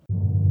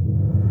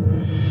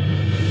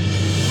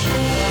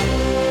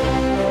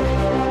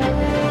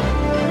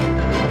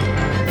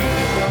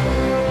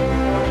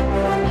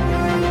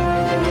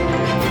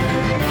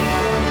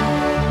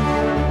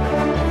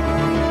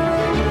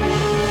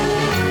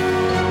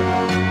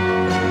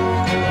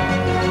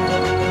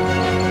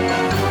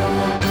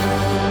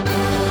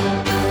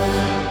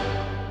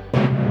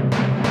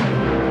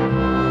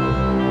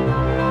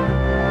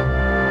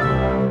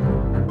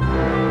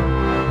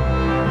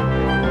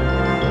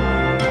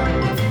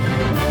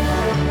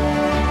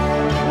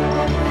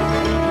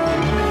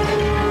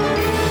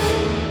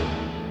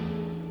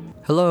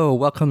Hello,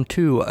 welcome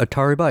to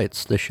Atari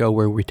Bytes, the show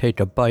where we take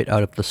a bite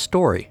out of the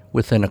story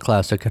within a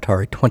classic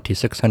Atari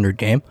 2600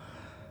 game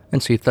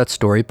and see if that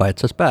story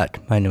bites us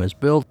back. My name is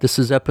Bill. This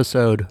is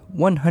episode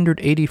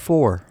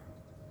 184.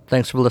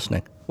 Thanks for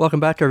listening.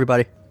 Welcome back,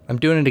 everybody. I'm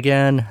doing it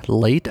again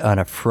late on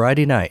a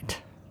Friday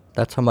night.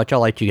 That's how much I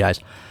like you guys.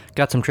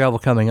 Got some travel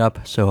coming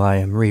up, so I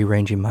am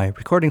rearranging my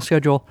recording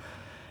schedule,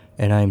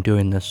 and I am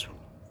doing this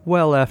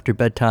well after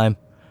bedtime.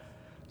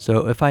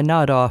 So if I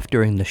nod off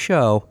during the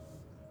show,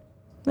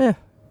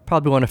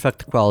 probably won't affect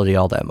the quality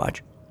all that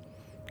much.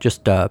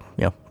 Just, turn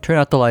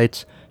out the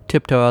lights,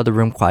 tiptoe out of the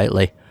room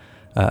quietly.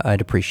 I'd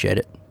appreciate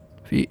it.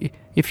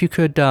 If you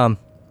could,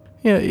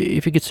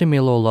 if you could sing me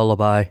a little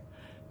lullaby,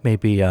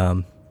 maybe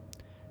bring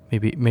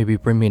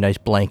me a nice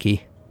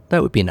blankie.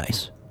 That would be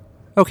nice.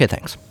 Okay,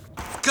 thanks.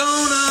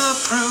 Gonna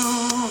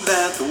prove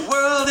that the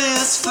world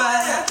is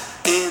flat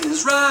in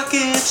his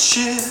rocket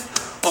ship,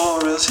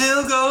 or else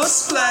he'll go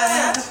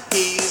splat.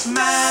 He's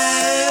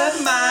Mad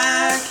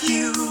Mike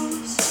Hughes.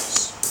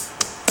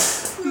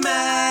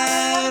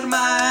 Mad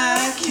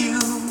Mike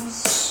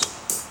Hughes.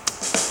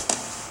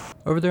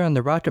 Over there on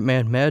the Rocket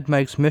Man Mad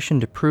Mike's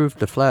Mission to Prove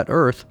the Flat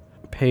Earth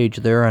page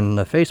there on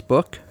the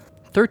Facebook,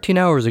 13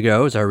 hours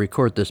ago, as I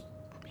record this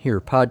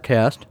here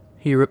podcast,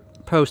 he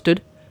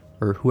posted,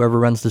 or whoever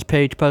runs this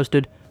page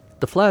posted,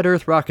 the Flat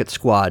Earth Rocket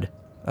Squad.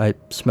 I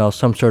smell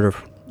some sort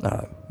of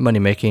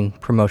money-making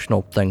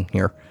promotional thing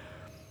here.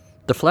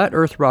 The Flat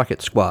Earth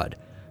Rocket Squad.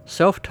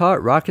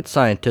 Self-taught rocket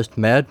scientist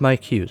Mad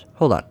Mike Hughes.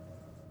 Hold on.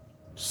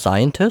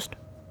 Scientist?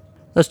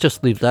 Let's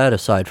just leave that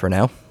aside for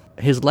now.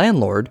 His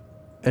landlord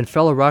and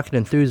fellow rocket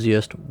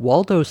enthusiast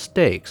Waldo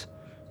Stakes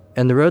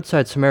and the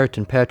roadside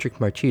Samaritan Patrick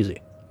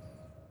Marchese.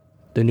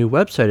 The new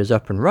website is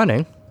up and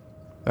running.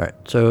 Alright,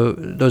 so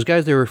those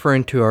guys they're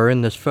referring to are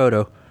in this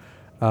photo.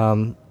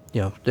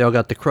 They all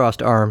got the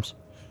crossed arms.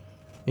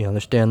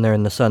 They're standing there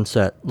in the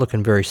sunset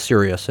looking very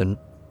serious and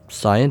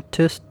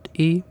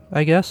scientist-y,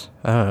 I guess?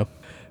 I don't know.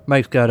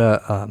 Mike's got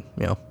a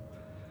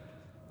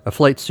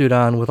flight suit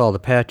on with all the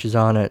patches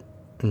on it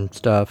and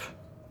stuff.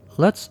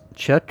 Let's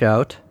check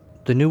out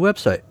the new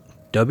website,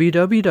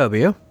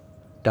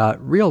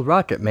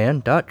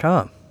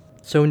 www.realrocketman.com.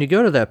 So when you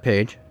go to that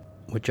page,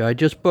 which I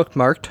just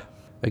bookmarked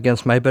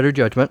against my better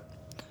judgment,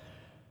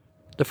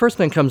 the first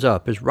thing comes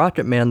up is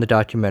Rocket Man the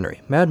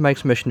documentary, Mad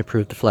Mike's Mission to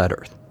Prove the Flat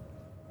Earth.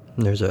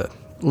 And there's a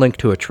link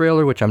to a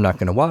trailer, which I'm not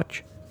going to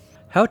watch.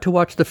 How to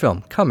watch the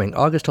film, coming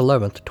August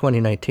 11th,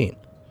 2019.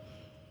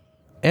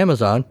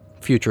 Amazon,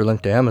 future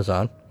link to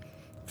Amazon.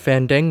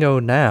 Fandango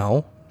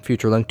Now,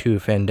 future link to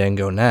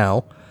Fandango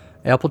Now.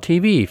 Apple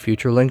TV,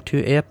 future link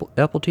to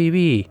Apple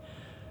TV.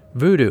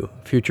 Vudu,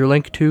 future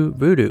link to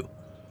Vudu.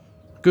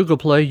 Google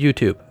Play,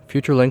 YouTube,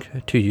 future link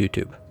to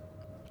YouTube.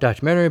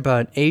 Documentary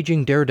about an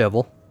aging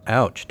daredevil.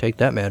 Ouch, take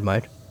that, Mad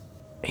Mike.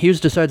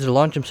 Hughes decides to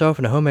launch himself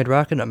in a homemade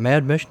rocket on a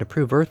mad mission to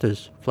prove Earth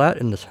is flat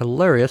in this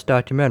hilarious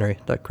documentary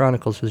that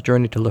chronicles his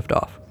journey to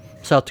liftoff.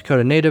 South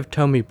Dakota native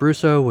Tommy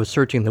Brusso was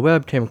searching the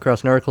web, came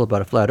across an article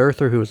about a flat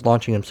earther who was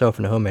launching himself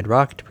in a homemade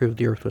rocket to prove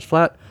the Earth was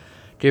flat,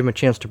 gave him a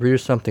chance to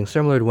produce something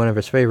similar to one of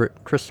his favorite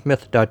Chris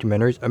Smith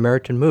documentaries,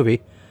 American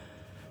Movie.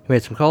 He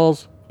made some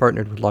calls,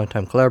 partnered with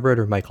longtime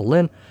collaborator Michael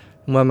Lynn,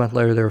 and 1 month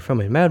later they were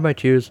filming Mad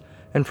Mike Hughes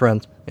and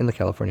Friends in the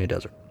California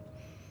desert.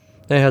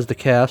 Then it has the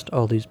cast,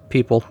 all these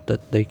people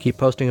that they keep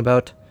posting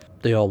about.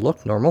 They all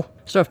look normal.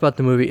 Stuff about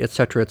the movie,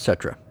 etc.,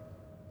 etc.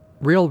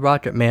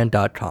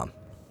 RealRocketman.com.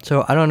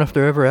 So I don't know if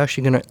they're ever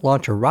actually going to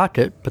launch a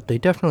rocket, but they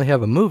definitely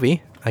have a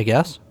movie, I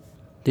guess.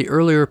 The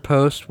earlier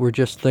posts were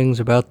just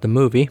things about the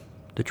movie,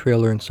 the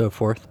trailer and so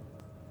forth.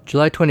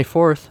 July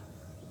 24th,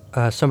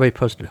 somebody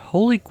posted,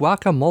 "Holy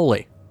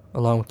guacamole,"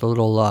 along with a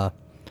little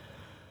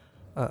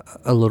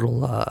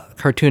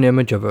cartoon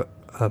image of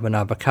an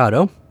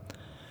avocado.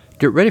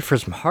 Get ready for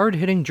some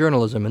hard-hitting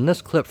journalism in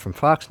this clip from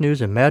Fox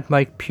News and Mad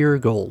Mike Pure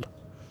Gold.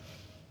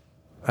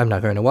 I'm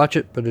not going to watch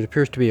it, but it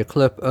appears to be a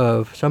clip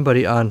of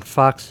somebody on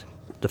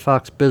the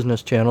Fox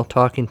Business Channel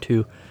talking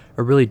to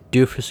a really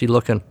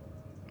doofusy-looking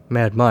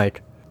Mad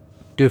Mike.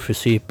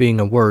 Doofusy being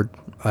a word,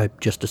 I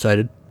just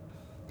decided.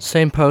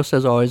 Same post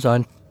as always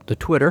on the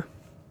Twitter.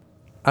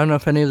 I don't know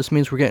if any of this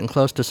means we're getting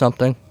close to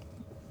something,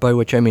 by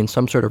which I mean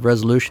some sort of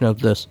resolution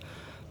of this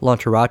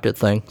launch a rocket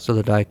thing so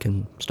that I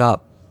can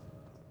stop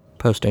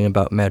posting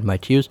about Mad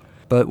Mike Hughes.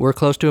 But we're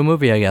close to a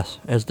movie, I guess.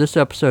 As this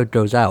episode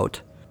goes out,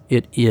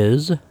 it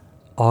is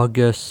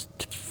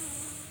August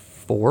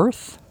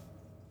 4th,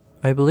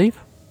 I believe,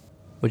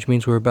 which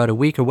means we're about a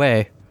week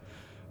away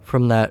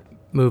from that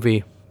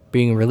movie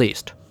being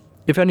released.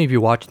 If any of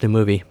you watched the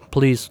movie,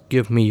 please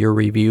give me your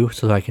review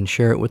so that I can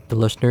share it with the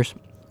listeners.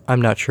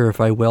 I'm not sure if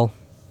I will.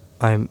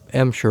 I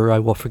am sure I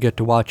will forget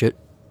to watch it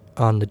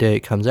on the day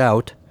it comes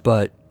out,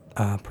 but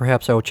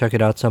perhaps I will check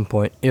it out at some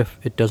point if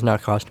it does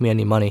not cost me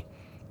any money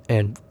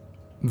and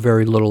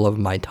very little of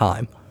my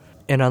time.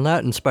 And on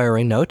that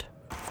inspiring note,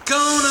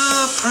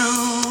 Gonna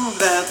prove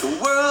that the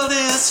world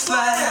is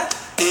flat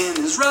in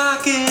his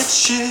rocket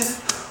ship,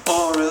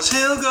 or else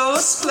he'll go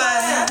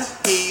splat.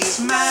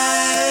 He's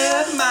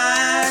Mad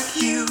Mike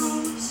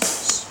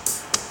Hughes.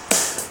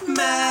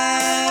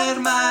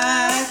 Mad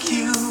Mike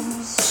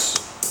Hughes.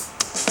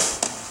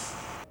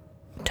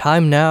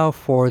 Time now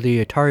for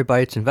the Atari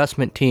Bytes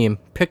investment team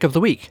pick of the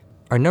week.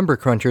 Our number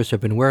crunchers have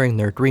been wearing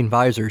their green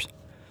visors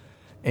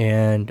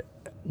and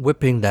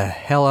whipping the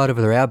hell out of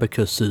their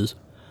abacuses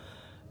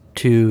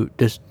to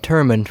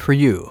determine for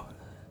you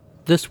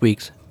this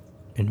week's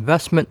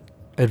investment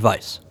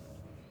advice.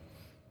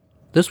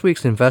 This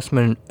week's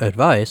investment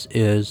advice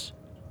is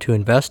to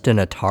invest in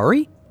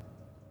Atari?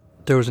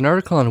 There was an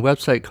article on a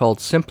website called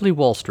Simply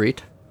Wall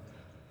Street,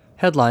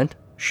 headlined,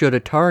 Should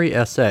Atari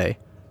SA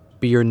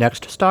Be Your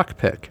Next Stock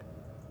Pick?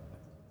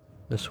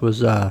 This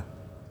was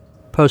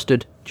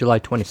posted July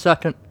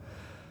 22nd.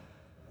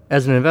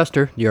 As an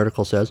investor, the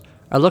article says,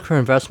 I look for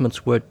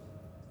investments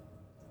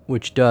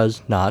which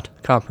does not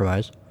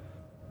compromise.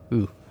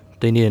 Ooh,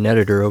 they need an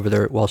editor over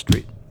there at Wall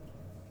Street.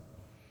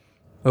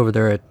 Over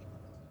there at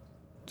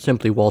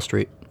Simply Wall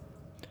Street.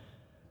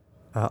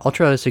 I'll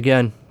try this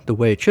again the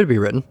way it should be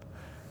written.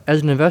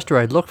 As an investor,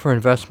 I look for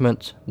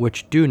investments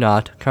which do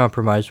not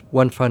compromise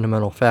one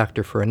fundamental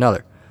factor for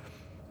another.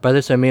 By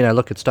this I mean I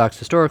look at stocks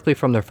historically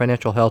from their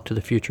financial health to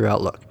the future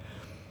outlook.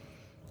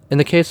 In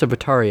the case of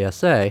Atari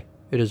SA,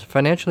 it is a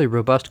financially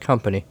robust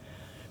company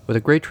with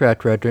a great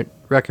track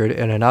record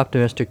and an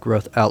optimistic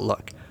growth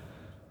outlook.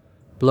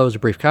 Below is a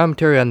brief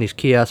commentary on these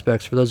key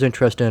aspects for those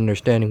interested in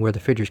understanding where the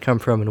figures come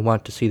from and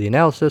want to see the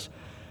analysis.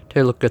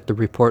 Take a look at the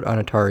report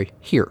on Atari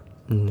here,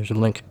 and there's a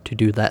link to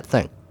do that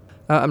thing.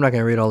 I'm not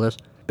going to read all this.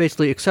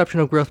 Basically,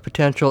 exceptional growth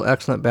potential,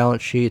 excellent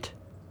balance sheet.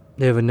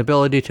 They have an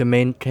ability to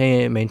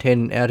maintain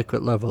an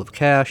adequate level of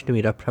cash to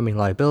meet upcoming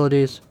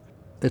liabilities.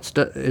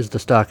 Is the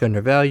stock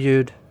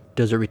undervalued?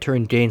 Does it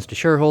return gains to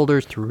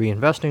shareholders through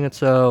reinvesting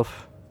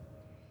itself?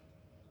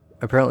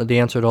 Apparently the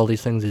answer to all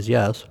these things is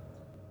yes.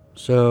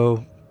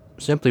 So,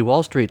 Simply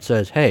Wall Street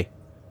says, hey,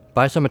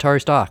 buy some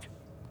Atari stock.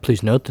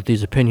 Please note that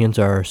these opinions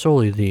are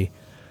solely the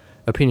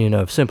opinion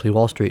of Simply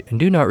Wall Street and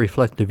do not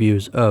reflect the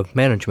views of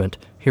management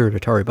here at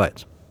Atari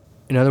Bytes.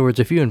 In other words,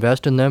 if you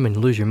invest in them and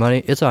lose your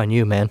money, it's on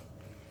you, man.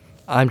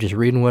 I'm just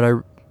reading what I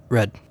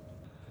read.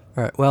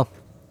 Alright, well,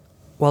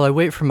 while I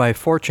wait for my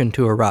fortune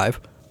to arrive,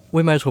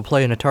 we might as well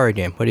play an Atari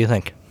game. What do you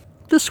think?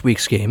 This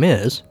week's game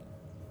is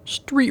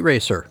Street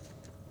Racer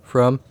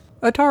from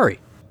Atari.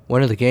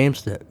 One of the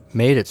games that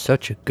made it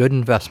such a good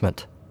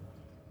investment.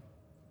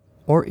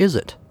 Or is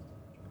it?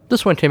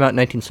 This one came out in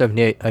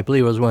 1978. I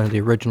believe it was one of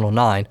the original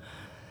 9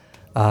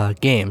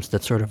 games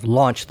that sort of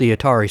launched the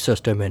Atari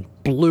system and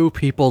blew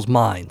people's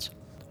minds.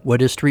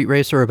 What is Street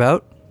Racer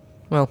about?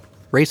 Well,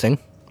 racing,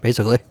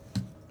 basically.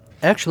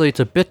 Actually,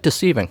 it's a bit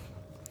deceiving.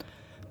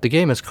 The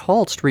game is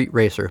called Street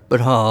Racer, but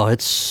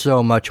it's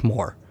so much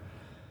more.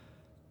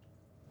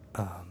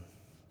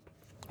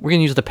 We're going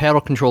to use the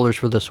paddle controllers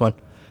for this one,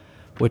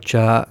 which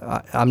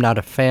I'm not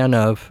a fan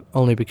of,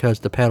 only because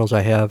the paddles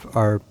I have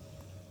are,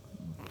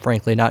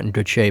 frankly, not in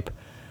good shape.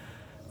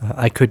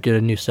 I could get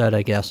a new set,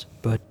 I guess,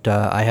 but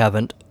I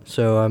haven't,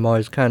 so I'm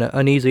always kind of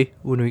uneasy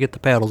when we get the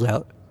paddles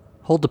out.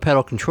 Hold the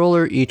paddle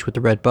controller, each with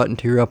the red button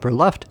to your upper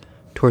left,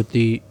 toward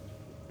the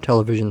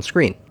television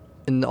screen.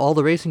 In all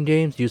the racing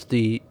games, use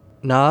the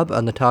knob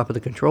on the top of the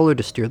controller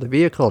to steer the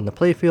vehicle in the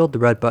playfield. The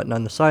red button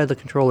on the side of the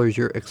controller is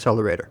your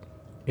accelerator.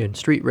 In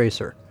Street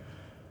Racer,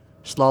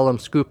 Slalom,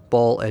 Scoop,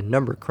 Ball, and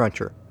Number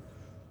Cruncher.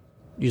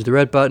 Use the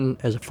red button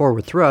as a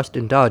forward thrust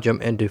in Dodge 'em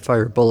and to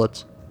fire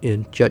bullets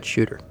in Jet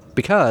Shooter.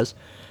 Because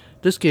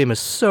this game is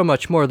so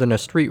much more than a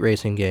street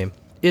racing game.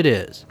 It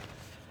is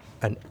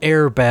an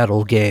air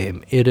battle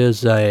game. It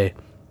is a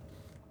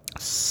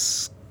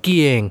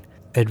skiing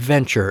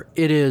adventure.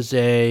 It is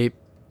a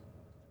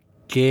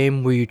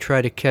game where you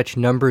try to catch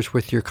numbers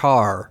with your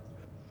car.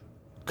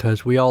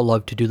 Because we all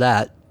love to do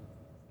that.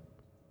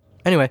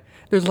 Anyway,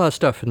 there's a lot of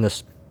stuff in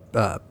this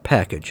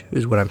package,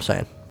 is what I'm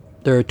saying.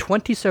 There are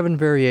 27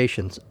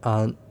 variations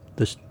on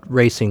this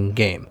racing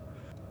game.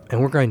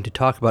 And we're going to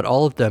talk about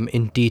all of them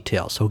in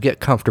detail, so get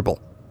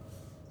comfortable.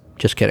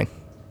 Just kidding.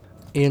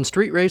 In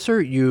Street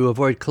Racer, you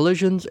avoid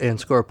collisions and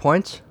score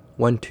points.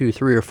 1, 2,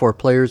 3, or 4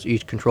 players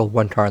each control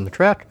one car on the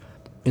track.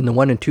 In the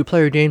 1 and 2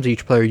 player games,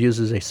 each player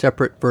uses a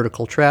separate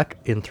vertical track.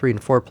 In 3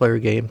 and 4 player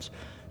games,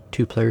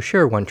 2 players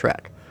share one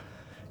track.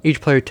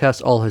 Each player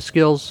tests his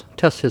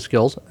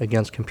skills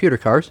against computer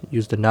cars.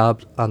 Use the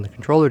knobs on the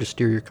controller to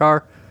steer your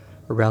car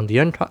around the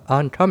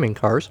oncoming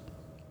cars,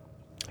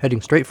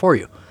 heading straight for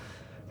you.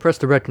 Press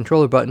the red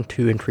controller button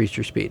to increase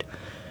your speed.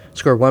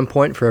 Score 1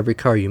 point for every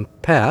car you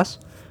pass.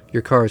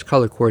 Your car is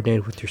color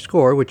coordinated with your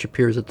score, which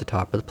appears at the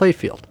top of the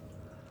playfield.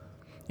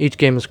 Each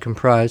game is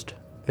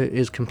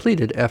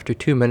completed after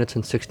 2 minutes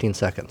and 16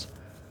 seconds.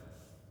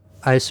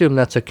 I assume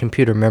that's a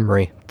computer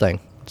memory thing.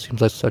 It seems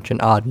like such an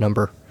odd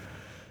number.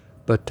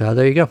 But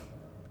there you go.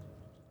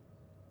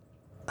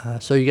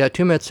 So you got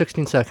 2 minutes,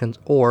 16 seconds,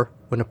 or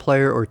when a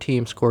player or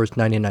team scores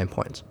 99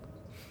 points.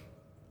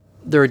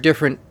 There are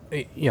different,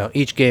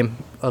 each game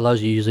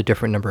allows you to use a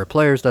different number of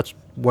players. That's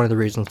one of the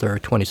reasons there are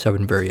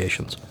 27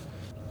 variations.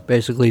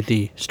 Basically,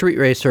 the Street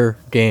Racer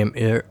game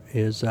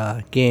is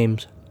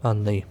games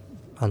on the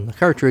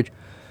cartridge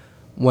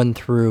 1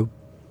 through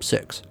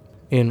 6.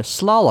 In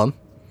slalom,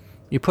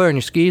 you put on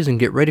your skis and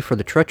get ready for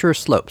the treacherous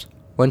slopes.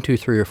 1, 2,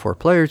 3, or 4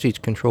 players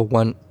each control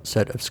one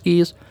set of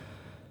skis.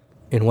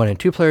 In 1 and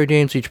 2 player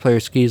games, each player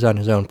skis on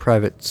his own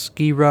private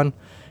ski run.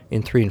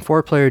 In 3 and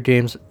 4 player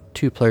games,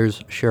 2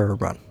 players share a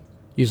run.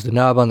 Use the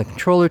knob on the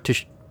controller to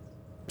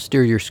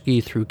steer your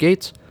ski through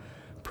gates.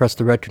 Press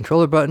the red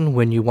controller button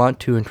when you want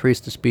to increase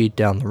the speed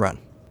down the run.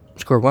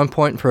 Score 1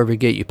 point for every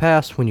gate you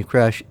pass. When you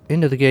crash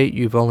into the gate,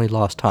 you've only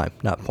lost time,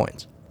 not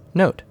points.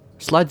 Note,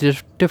 slide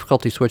the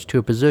difficulty switch to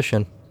a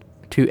position,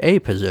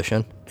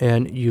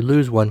 and you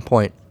lose 1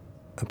 point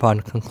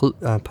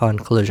upon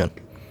collision.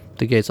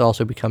 The gates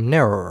also become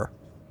narrower.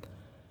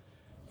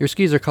 Your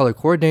skis are color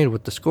coordinated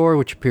with the score,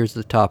 which appears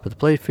at the top of the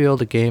playfield.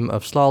 The game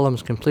of slalom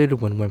is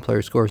completed when one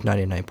player scores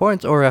 99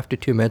 points or after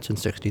 2 minutes and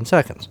 16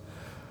 seconds.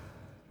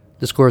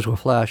 The scores will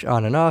flash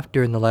on and off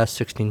during the last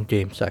 16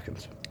 game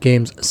seconds.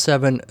 Games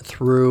 7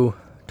 through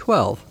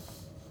 12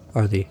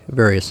 are the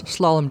various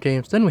slalom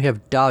games. Then we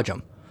have Dodge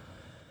 'em.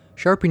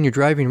 Sharpen your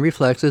driving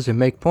reflexes and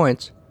make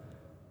points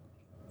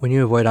when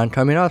you avoid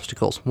oncoming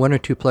obstacles. 1 or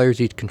 2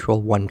 players each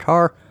control one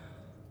car.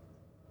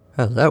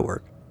 How does that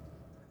work?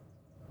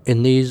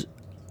 In these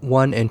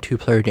 1 and 2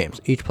 player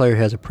games, each player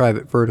has a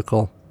private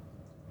vertical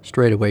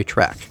straightaway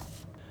track.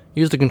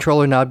 Use the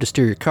controller knob to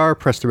steer your car.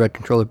 Press the red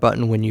controller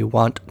button when you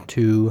want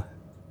to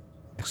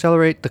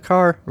accelerate the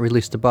car.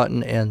 Release the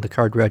button and the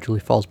car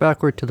gradually falls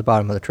backward to the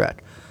bottom of the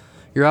track.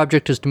 Your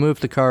object is to move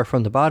the car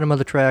from the bottom of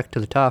the track to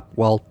the top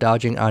while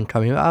dodging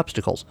oncoming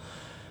obstacles.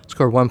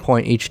 Score 1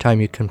 point each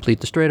time you complete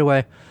the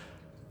straightaway.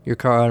 Your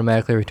car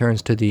automatically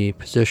returns to the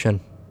position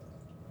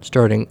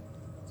starting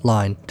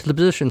line. To the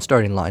bottom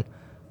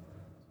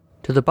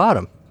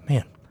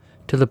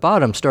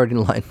starting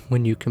line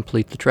when you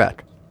complete the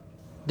track.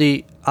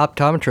 The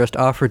optometrist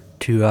offered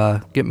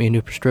to get me a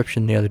new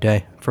prescription the other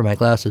day for my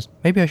glasses.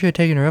 Maybe I should have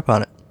taken her up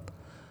on it.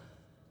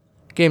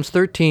 Games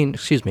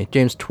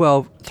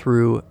 12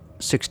 through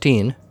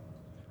 16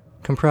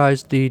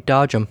 comprise the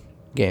Dodge 'em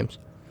games.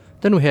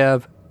 Then we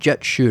have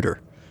Jet Shooter.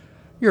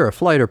 You're a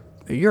fighter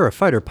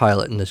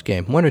pilot in this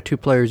game. 1 or 2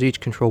 players each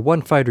control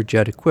one fighter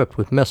jet equipped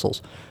with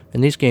missiles.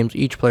 In these games,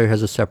 each player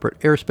has a separate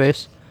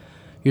airspace.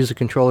 Use the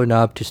controller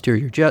knob to steer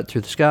your jet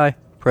through the sky.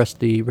 Press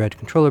the red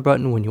controller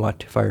button when you want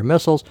to fire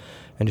missiles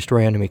and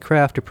destroy enemy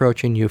craft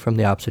approaching you from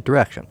the opposite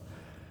direction.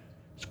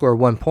 Score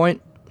 1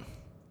 point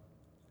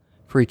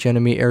for each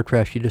enemy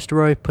aircraft you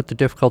destroy. Put the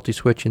difficulty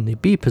switch in the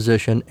B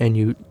position and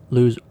you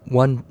lose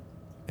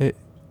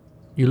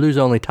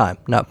only time,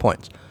 not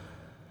points,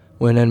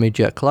 when an enemy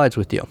jet collides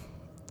with you.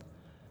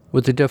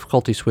 With the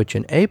difficulty switch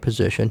in A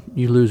position,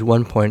 you lose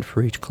 1 point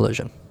for each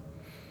collision.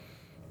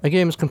 A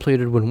game is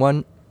completed when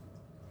one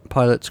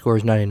pilot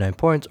scores 99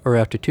 points or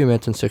after 2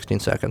 minutes and 16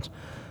 seconds.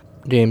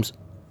 Games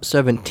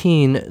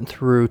 17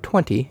 through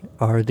 20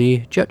 are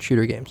the Jet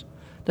Shooter games.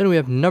 Then we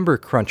have Number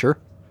Cruncher.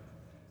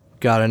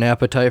 Got an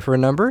appetite for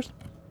numbers?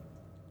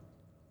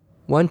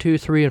 1, 2,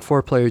 3, and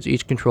 4 players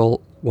each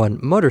control one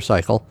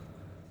motorcycle.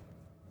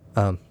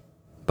 By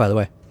the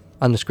way,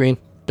 on the screen,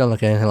 don't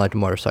look anything like a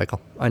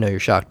motorcycle. I know you're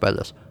shocked by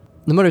this.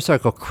 The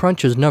motorcycle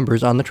crunches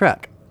numbers on the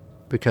track,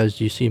 because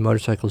you see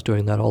motorcycles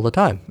doing that all the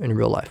time in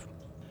real life.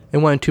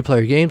 In 1 and 2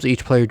 player games,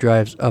 each player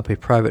drives up a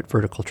private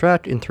vertical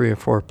track. In 3 or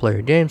 4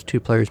 player games, 2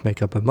 players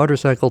make up a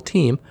motorcycle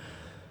team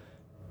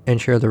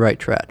and share the right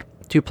track.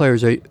 2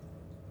 players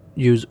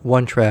use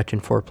one track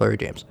in 4 player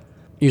games.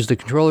 Use the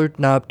controller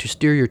knob to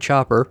steer your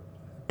chopper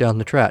down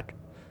the track.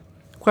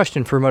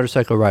 Question for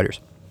motorcycle riders.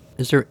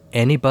 Is there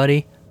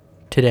anybody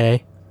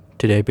today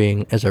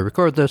being, as I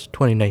record this,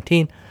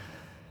 2019,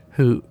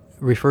 who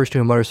refers to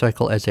a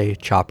motorcycle as a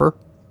chopper?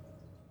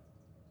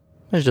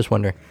 I was just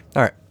wondering.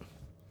 Alright.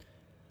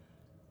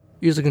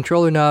 Use the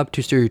controller knob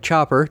to steer your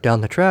chopper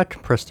down the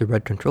track. Press the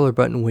red controller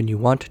button when you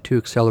want to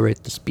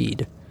accelerate the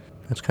speed.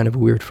 That's kind of a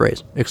weird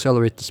phrase.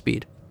 Accelerate the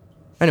speed.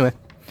 Anyway,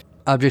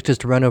 object is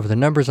to run over the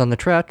numbers on the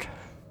track.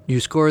 You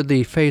score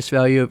the face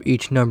value of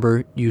each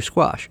number you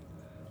squash.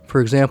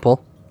 For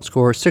example,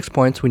 score 6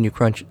 points when you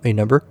crunch a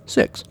number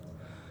 6.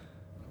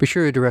 Be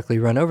sure to directly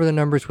run over the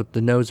numbers with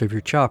the nose of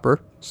your chopper.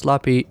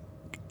 Sloppy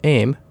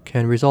aim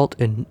can result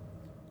in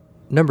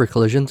number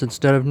collisions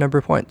instead of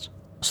number points.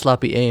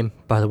 Sloppy aim,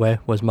 by the way,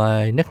 was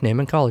my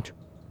nickname in college.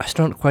 I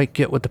still don't quite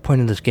get what the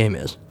point of this game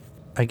is.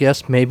 I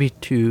guess maybe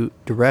to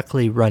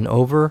directly run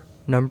over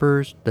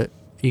numbers that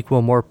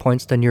equal more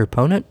points than your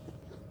opponent?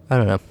 I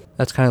don't know.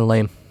 That's kind of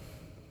lame.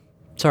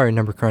 Sorry,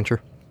 Number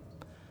Cruncher.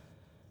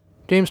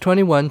 Games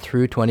 21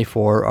 through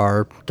 24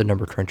 are the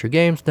Number Cruncher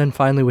games. Then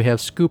finally we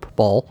have Scoop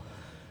Ball.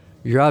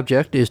 Your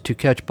object is to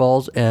catch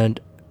balls and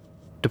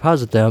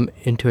deposit them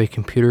into a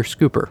computer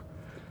scooper.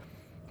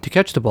 To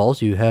catch the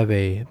balls, you have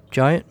a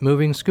giant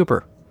moving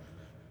scooper.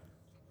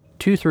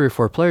 2, 3, or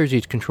 4 players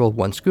each control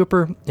one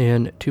scooper.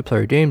 In 2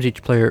 player games,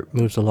 each player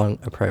moves along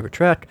a private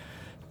track.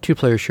 2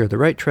 players share the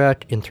right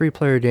track. In 3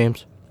 player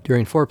games,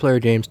 during 4 player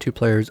games, 2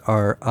 players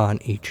are on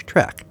each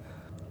track.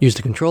 Use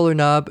the controller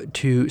knob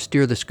to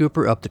steer the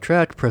scooper up the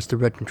track. Press the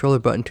red controller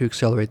button to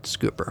accelerate the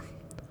scooper.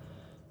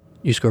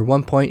 You score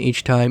 1 point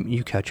each time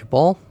you catch a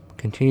ball.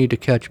 Continue to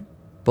catch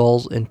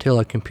balls until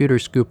a computer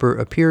scooper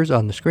appears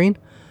on the screen.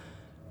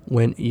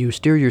 When you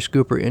steer your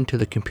scooper into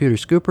the computer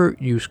scooper,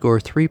 you score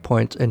 3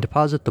 points and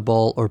deposit the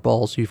ball or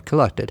balls you've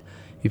collected.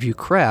 If you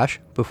crash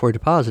before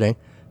depositing,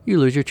 you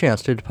lose your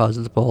chance to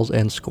deposit the balls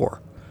and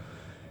score.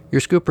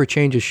 Your scooper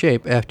changes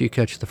shape after you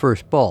catch the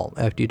first ball.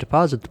 After you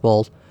deposit the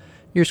balls,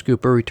 your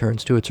scooper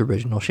returns to its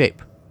original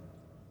shape.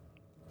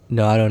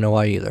 No, I don't know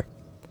why either.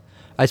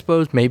 I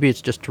suppose maybe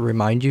it's just to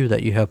remind you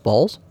that you have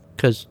balls,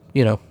 because,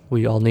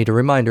 we all need a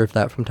reminder of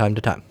that from time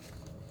to time.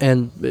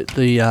 And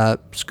the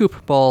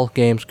Scoop Ball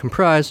games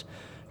comprise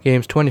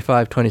games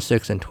 25,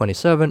 26, and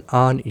 27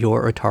 on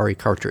your Atari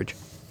cartridge.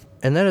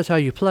 And that is how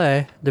you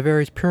play the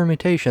various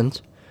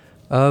permutations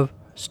of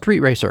Street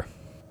Racer.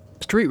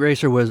 Street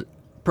Racer was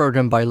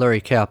programmed by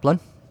Larry Kaplan,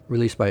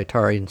 released by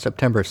Atari in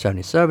September of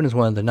 1977, as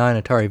one of the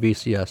 9 Atari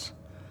VCS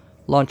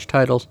launch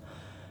titles.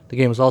 The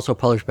game was also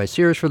published by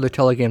Sears for the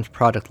Telegames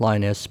product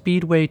line as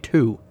Speedway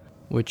 2,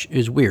 which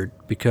is weird,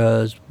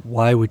 because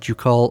why would you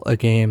call a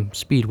game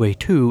Speedway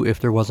 2 if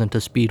there wasn't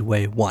a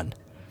Speedway 1?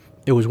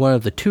 It was one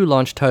of the 2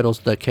 launch titles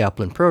that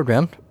Kaplan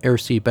programmed,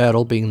 Air-Sea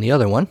Battle being the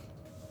other one.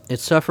 It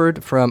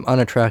suffered from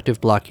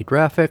unattractive blocky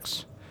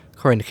graphics.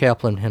 According to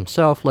Kaplan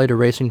himself, later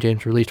racing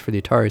games released for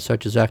the Atari,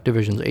 such as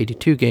Activision's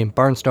 82 game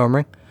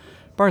Barnstorming,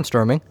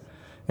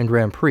 and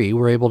Grand Prix,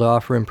 were able to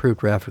offer improved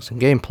graphics and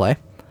gameplay.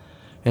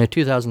 In a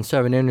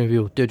 2007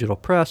 interview with Digital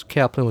Press,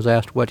 Kaplan was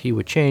asked what he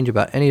would change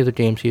about any of the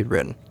games he had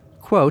written.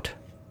 Quote,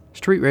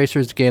 "Street Racer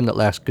is a game that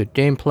lacks good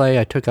gameplay.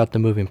 I took out the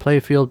moving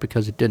playfield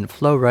because it didn't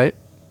flow right.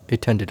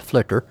 It tended to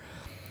flicker.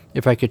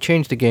 If I could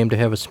change the game to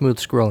have a smooth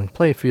scrolling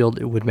playfield,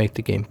 it would make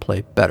the game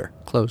play better."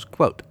 Close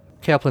quote.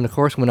 Kaplan, of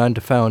course, went on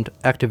to found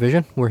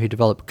Activision, where he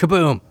developed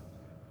Kaboom,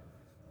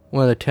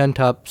 one of the 10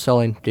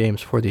 top-selling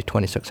games for the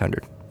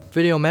 2600.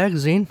 Video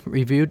Magazine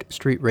reviewed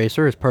Street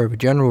Racer as part of a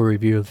general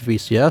review of the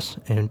VCS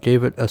and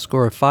gave it a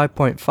score of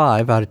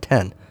 5.5 out of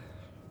 10,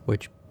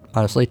 which,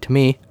 honestly, to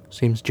me,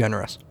 seems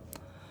generous.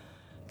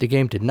 The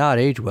game did not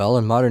age well,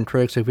 and modern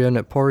critics have given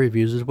it poor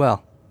reviews as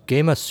well.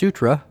 Gama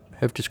Sutra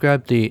have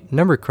described the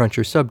Number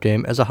Cruncher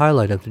subgame as a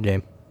highlight of the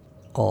game.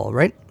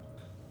 Alright.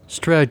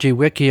 Strategy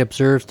Wiki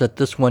observes that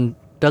this one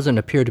doesn't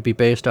appear to be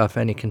based off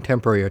any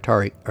contemporary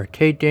Atari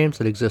arcade games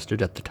that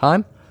existed at the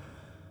time,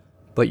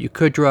 but you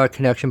could draw a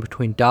connection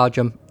between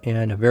Dodgem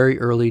and a very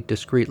early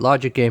discrete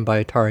logic game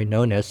by Atari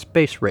known as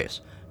Space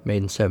Race, made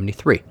in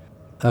 1973.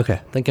 Okay,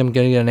 I think I'm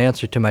going to get an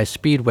answer to my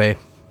Speedway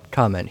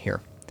comment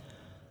here.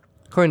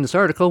 According to this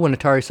article, when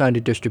Atari signed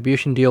a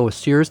distribution deal with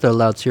Sears that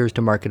allowed Sears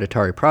to market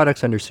Atari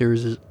products under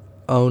Sears'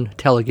 own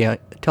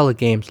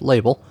Telegames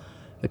label,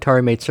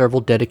 Atari made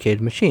several dedicated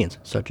machines,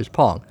 such as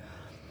Pong,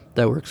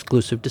 that were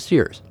exclusive to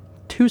Sears.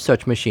 2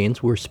 such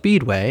machines were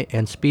Speedway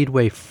and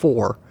Speedway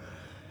 4,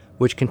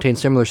 which contained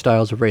similar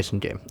styles of racing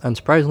game.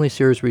 Unsurprisingly,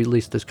 Sears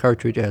released this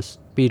cartridge as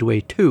Speedway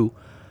 2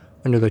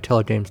 under their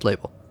Telegames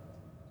label.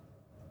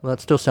 Well,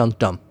 that still sounds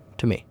dumb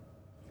to me.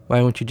 Why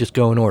don't you just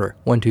go in order?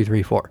 1, 2,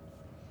 3, 4.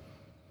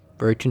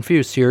 Very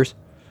confused, Sears.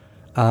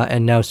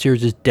 And now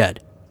Sears is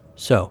dead.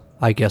 So,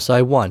 I guess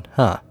I won,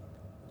 huh?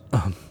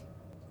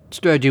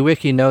 Strategy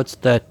Wiki notes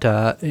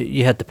that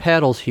you had the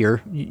paddles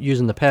here,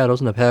 using the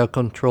paddles, and the paddle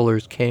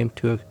controllers came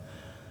to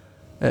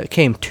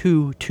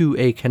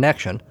a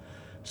connection,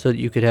 so that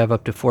you could have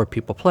up to 4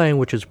 people playing,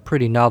 which is a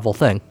pretty novel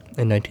thing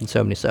in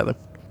 1977.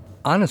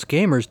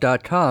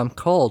 HonestGamers.com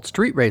called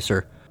Street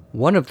Racer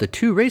one of the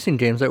 2 racing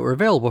games that were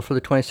available for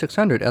the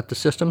 2600 at the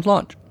system's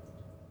launch.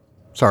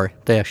 Sorry,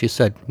 they actually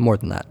said more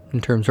than that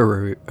in terms of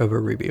a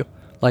review.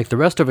 Like the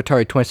rest of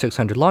Atari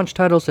 2600 launch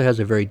titles, it has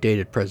a very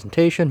dated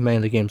presentation. Many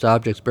of the game's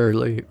objects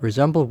barely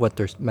resemble what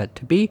they're meant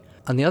to be.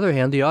 On the other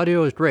hand, the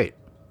audio is great.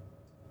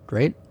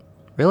 Great?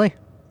 Really?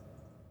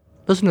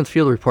 Listen to the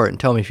field report and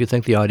tell me if you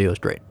think the audio is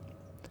great.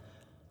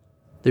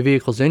 The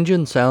vehicle's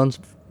engine sounds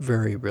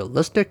very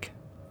realistic.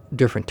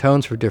 Different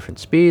tones for different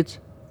speeds.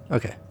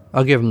 Okay,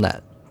 I'll give them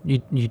that.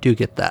 You do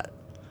get that.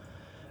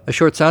 A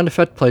short sound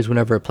effect plays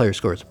whenever a player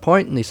scores a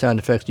point, and these sound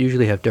effects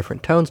usually have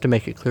different tones to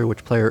make it clear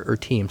which player or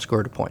team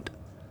scored a point.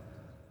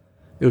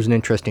 It was an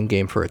interesting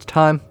game for its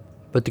time,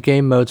 but the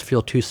game modes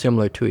feel too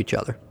similar to each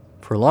other.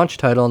 For a launch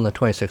title in the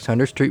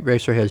 2600, Street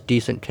Racer has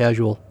decent,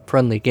 casual,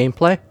 friendly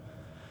gameplay,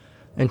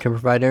 and can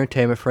provide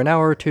entertainment for an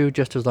hour or 2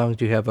 just as long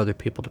as you have other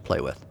people to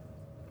play with.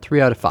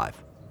 3 out of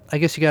 5. I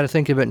guess you gotta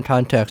think of it in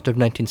context of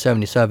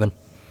 1977.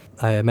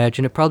 I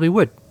imagine it probably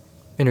would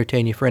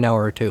entertain you for an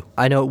hour or 2.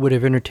 I know it would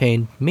have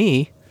entertained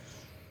me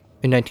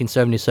in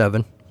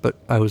 1977, but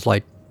I was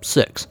like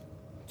 6.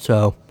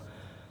 So,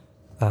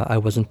 I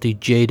wasn't the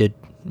jaded,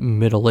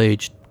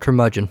 middle-aged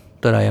curmudgeon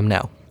that I am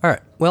now.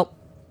 Alright, well,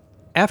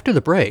 after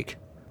the break,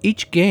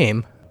 each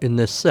game in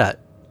this set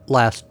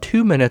lasts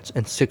 2 minutes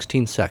and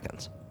 16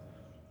 seconds.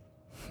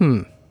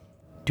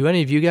 Do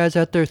any of you guys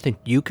out there think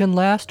you can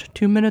last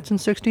 2 minutes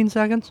and 16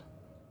 seconds?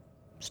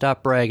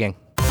 Stop bragging.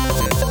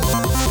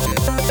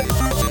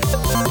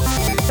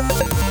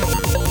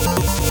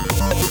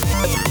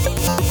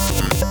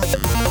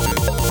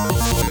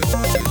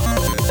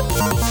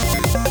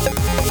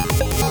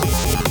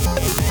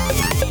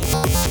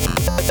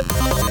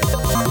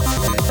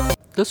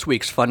 This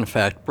week's fun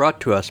fact brought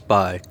to us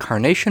by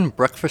Carnation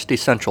Breakfast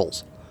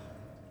Essentials.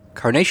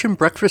 Carnation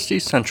Breakfast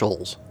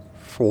Essentials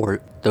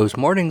for those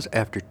mornings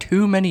after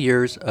too many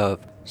years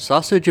of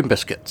sausage and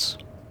biscuits.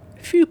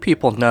 Few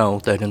people know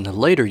that in the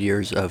later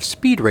years of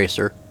Speed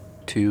Racer,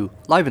 to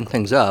liven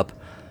things up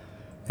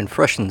and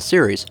freshen the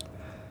series,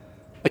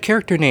 a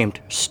character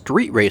named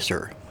Street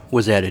Racer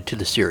was added to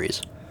the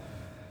series.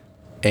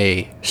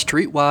 A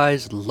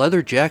streetwise,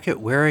 leather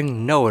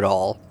jacket-wearing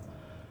know-it-all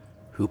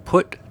who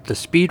put the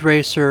Speed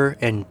Racer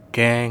and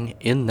gang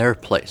in their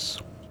place.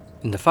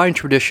 In the fine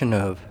tradition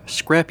of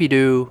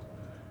Scrappy-Doo,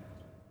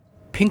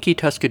 Pinky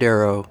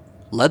Tuscadero,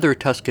 Leather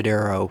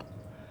Tuscadero,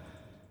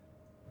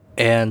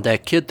 and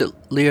that kid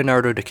that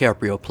Leonardo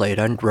DiCaprio played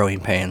on Growing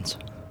Pains.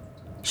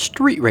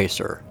 Street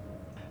Racer,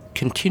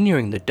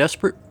 continuing the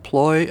desperate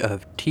ploy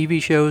of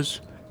TV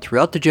shows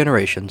throughout the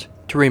generations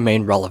to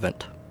remain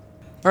relevant.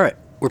 Alright,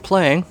 we're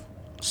playing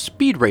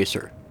Speed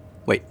Racer.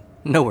 Wait,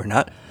 no we're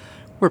not.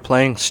 We're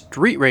playing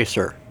Street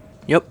Racer.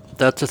 Yep,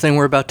 that's the thing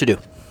we're about to do.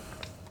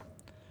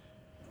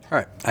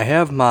 Alright, I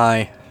have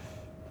my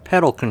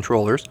paddle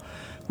controllers,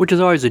 which is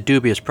always a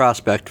dubious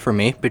prospect for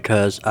me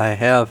because I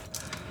have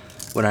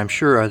what I'm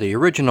sure are the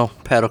original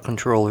paddle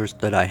controllers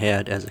that I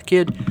had as a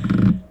kid,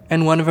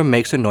 and one of them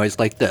makes a noise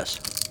like this,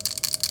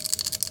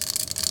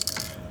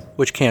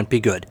 which can't be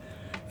good.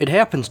 It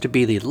happens to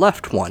be the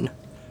left one,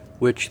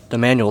 which the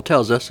manual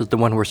tells us is the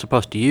one we're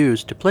supposed to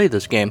use to play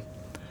this game.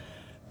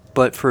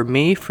 But for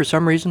me, for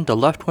some reason, the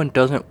left one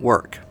doesn't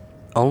work.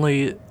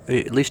 Only,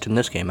 at least in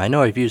this game. I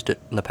know I've used it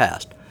in the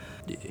past,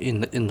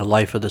 in the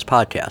life of this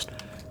podcast.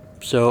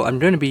 So I'm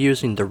going to be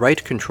using the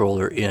right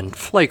controller in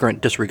flagrant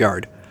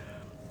disregard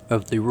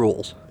of the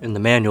rules in the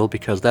manual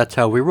because that's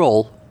how we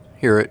roll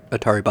here at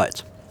Atari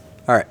Bytes.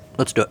 Alright,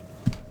 let's do it.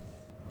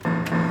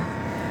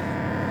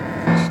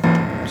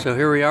 So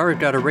here we are, we've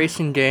got a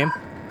racing game.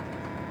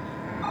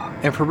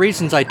 And for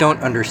reasons I don't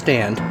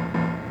understand,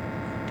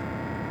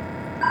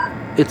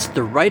 it's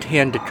the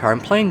right-handed car.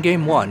 I'm playing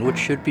game 1, which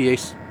should be a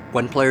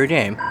one-player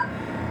game.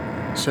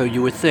 So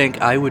you would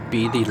think I would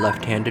be the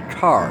left-handed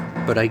car.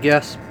 But I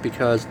guess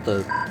because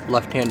the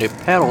left-handed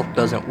paddle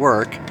doesn't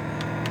work,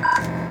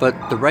 but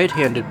the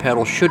right-handed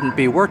paddle shouldn't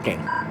be working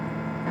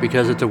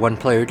because it's a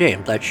one-player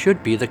game. That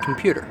should be the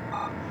computer.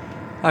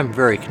 I'm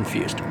very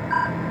confused.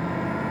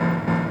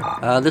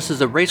 This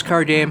is a race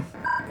car game.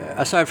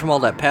 Aside from all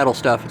that paddle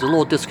stuff, it's a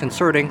little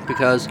disconcerting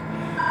because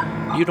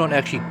you don't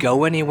actually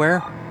go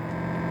anywhere.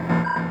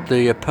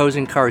 The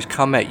opposing cars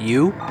come at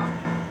you.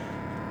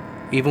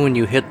 Even when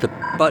you hit the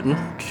button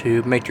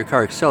to make your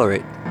car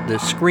accelerate, the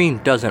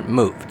screen doesn't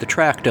move. The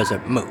track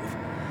doesn't move.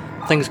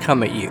 Things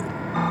come at you.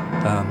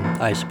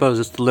 I suppose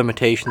it's the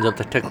limitations of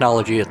the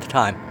technology at the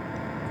time,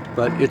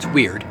 but it's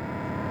weird.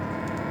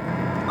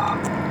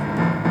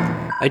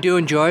 I do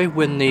enjoy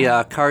when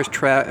the cars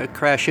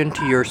crash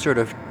into your sort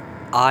of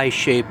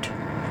eye-shaped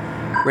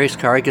race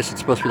car. I guess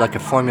it's supposed to be like a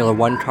Formula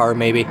 1 car,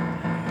 maybe.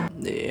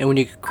 And when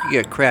you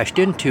get crashed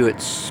into,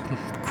 it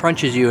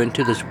crunches you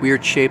into this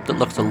weird shape that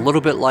looks a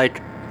little bit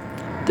like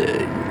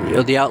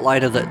the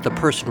outline of the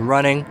person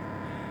running.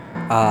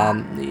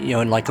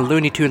 In like a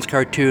Looney Tunes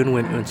cartoon,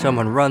 when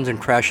someone runs and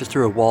crashes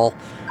through a wall,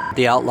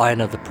 the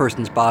outline of the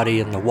person's body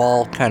and the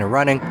wall kind of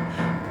running.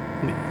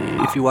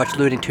 If you watch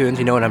Looney Tunes,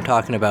 you know what I'm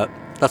talking about.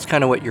 That's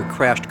kind of what your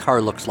crashed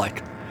car looks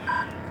like.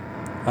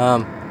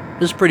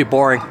 This is pretty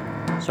boring,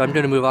 so I'm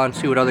going to move on and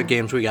see what other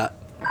games we got.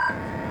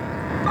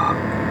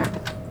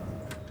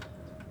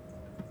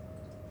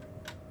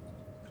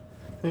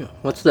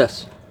 What's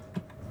this?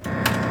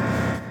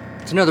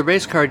 It's another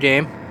race car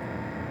game.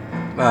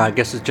 I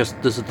guess this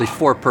is the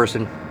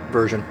 4-person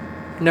version.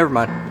 Never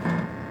mind.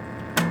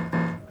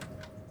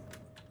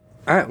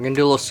 Alright, we're going to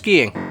do a little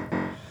skiing.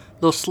 A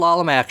little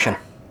slalom action.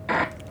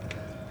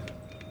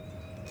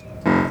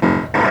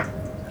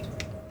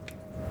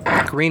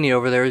 Greenie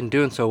over there isn't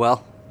doing so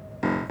well.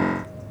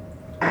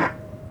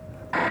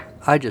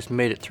 I just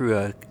made it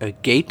through a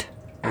gate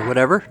or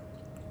whatever.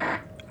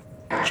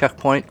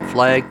 Checkpoint,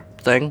 flag,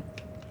 thing.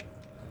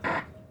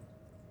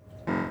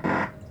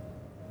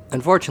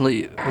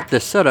 Unfortunately, with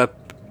this setup,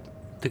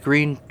 the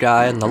green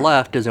guy on the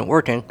left isn't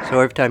working, so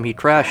every time he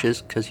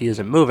crashes, because he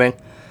isn't moving,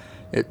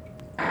 it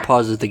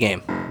pauses the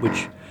game,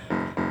 which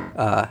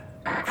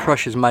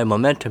crushes my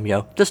momentum,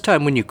 yo. This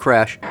time when you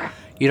crash,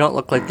 you don't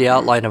look like the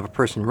outline of a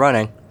person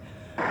running.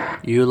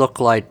 You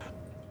look like,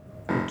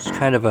 it's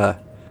kind of a,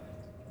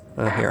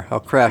 here, I'll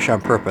crash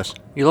on purpose.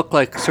 You look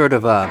like sort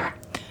of a,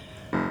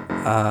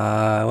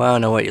 I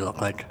don't know what you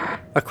look like.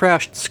 A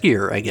crashed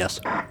skier, I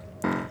guess.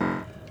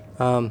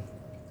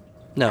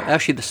 No,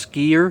 actually the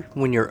skier,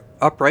 when you're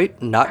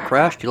upright, not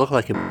crashed, you look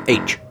like an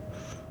H.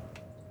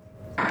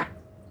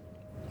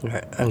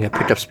 Alright, I'm going to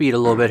pick up speed a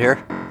little bit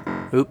here.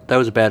 Oop, that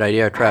was a bad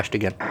idea, I crashed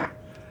again.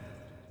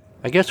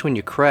 I guess when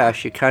you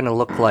crash, you kind of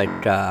look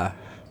like,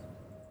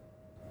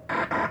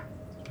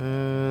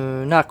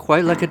 not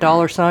quite like a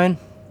dollar sign.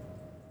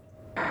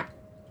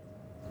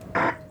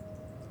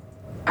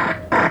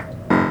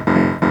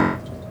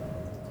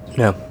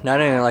 No,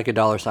 not anything like a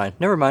dollar sign.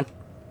 Never mind.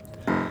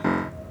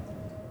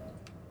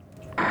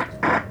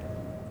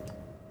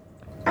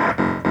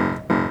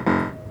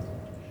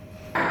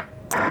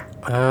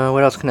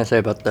 can I say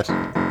about this?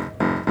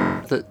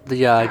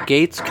 The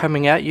gates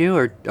coming at you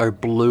are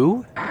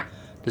blue.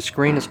 The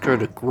screen is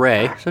sort of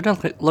gray, so it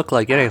doesn't look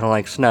like anything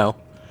like snow.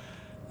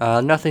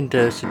 Nothing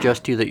to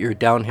suggest to you that you're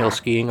downhill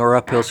skiing or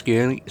uphill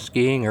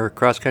skiing or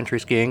cross-country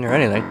skiing or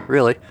anything,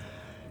 really.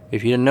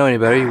 If you didn't know any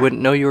better, you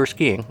wouldn't know you were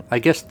skiing. I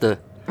guess the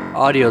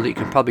audio that you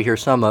can probably hear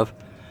some of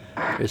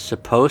is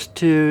supposed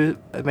to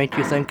make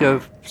you think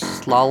of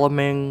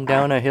slaloming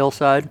down a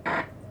hillside.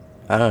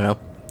 I don't know.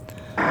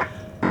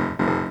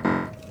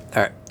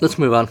 Alright, let's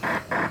move on.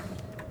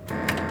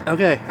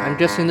 Okay, I'm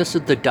guessing this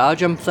is the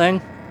dodge 'em thing,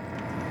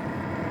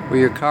 where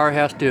your car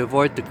has to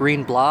avoid the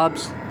green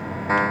blobs.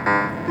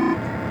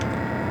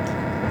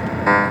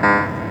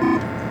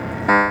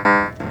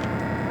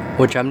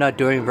 Which I'm not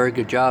doing a very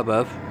good job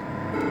of.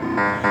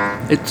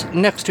 It's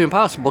next to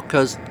impossible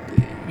because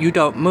you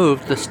don't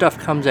move, the stuff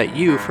comes at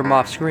you from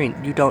off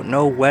screen. You don't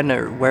know when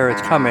or where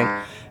it's coming,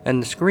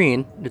 and the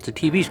screen, it's a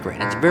TV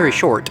screen, it's very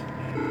short.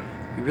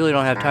 You really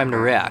don't have time to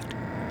react.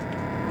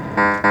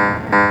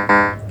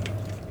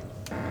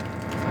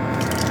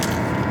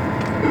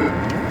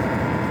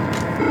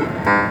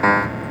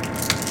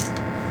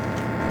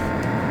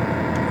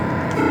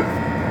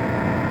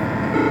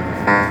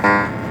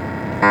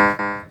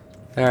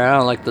 Alright, I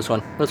don't like this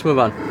one. Let's move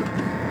on.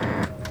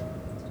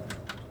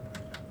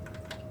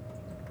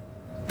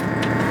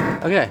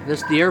 Okay,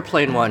 this is the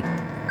airplane one.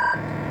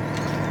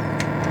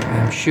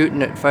 I'm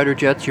shooting at fighter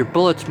jets. Your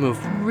bullets move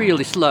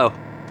really slow.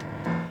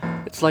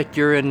 It's like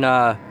you're in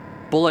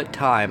bullet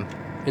time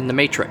in the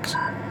Matrix,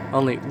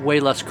 only way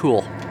less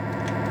cool.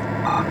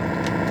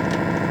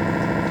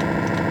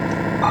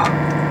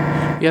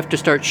 You have to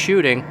start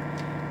shooting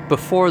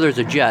before there's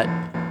a jet,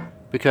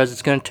 because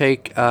it's going to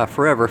take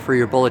forever for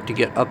your bullet to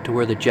get up to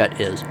where the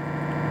jet is.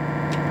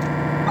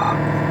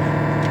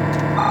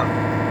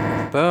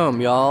 Boom,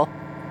 y'all.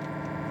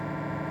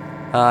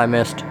 I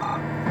missed.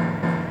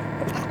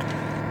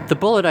 The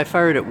bullet I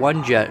fired at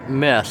one jet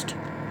missed,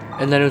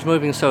 and then it was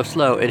moving so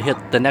slow it hit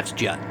the next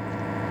jet.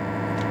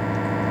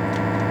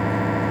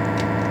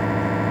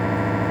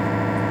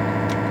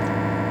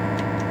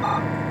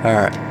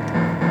 Alright.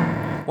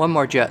 One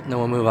more jet and then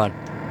we'll move on.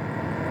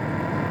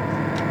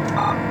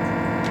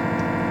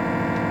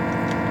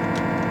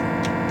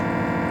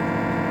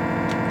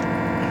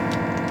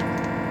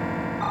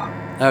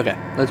 Okay,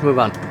 let's move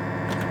on.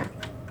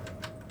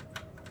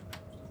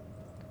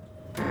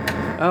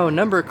 Oh,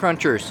 number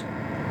crunchers.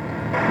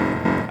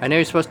 I know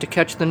you're supposed to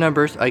catch the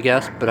numbers, I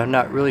guess, but I'm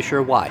not really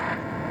sure why.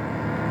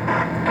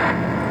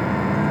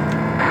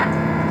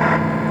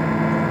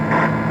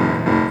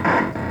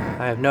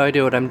 I have no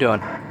idea what I'm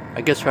doing. I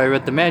guess if I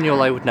read the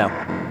manual, I would know.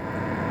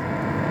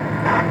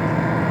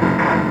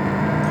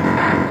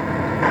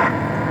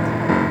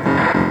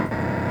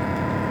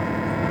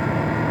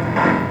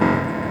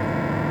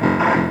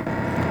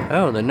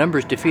 Oh, the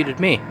numbers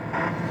defeated me.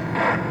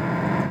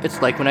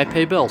 It's like when I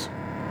pay bills.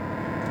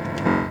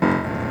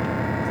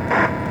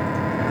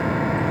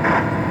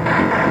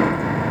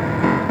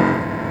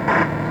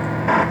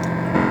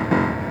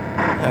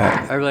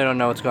 Alright, I really don't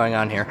know what's going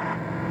on here.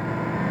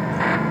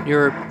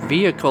 Your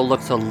vehicle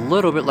looks a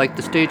little bit like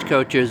the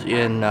stagecoaches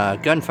in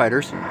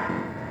Gunfighters.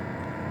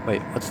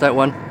 Wait, what's that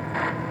one?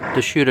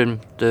 The shooting,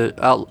 the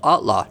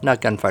Outlaw,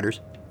 not Gunfighters.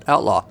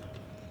 Outlaw.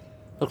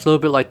 Looks a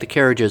little bit like the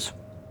carriages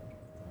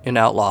in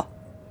Outlaw.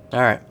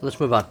 Alright, let's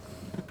move on.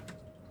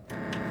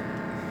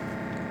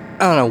 I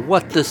don't know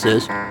what this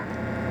is.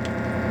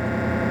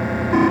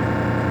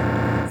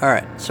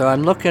 Alright, so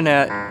I'm looking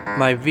at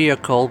my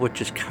vehicle,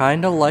 which is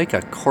kind of like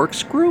a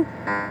corkscrew.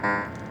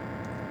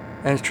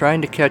 And it's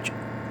trying to catch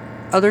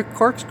other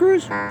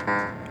corkscrews?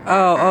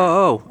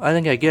 Oh, I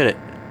think I get it.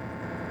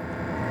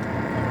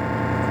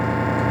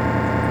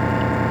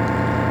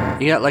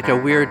 You got like a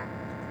weird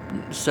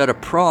set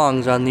of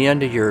prongs on the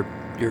end of your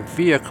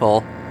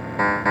vehicle.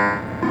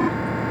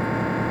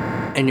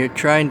 And you're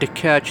trying to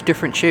catch,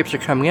 different shapes are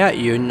coming at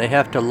you, and they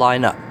have to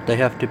line up. They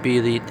have to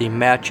be the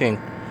matching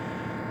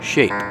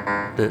shape.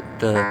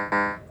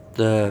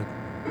 The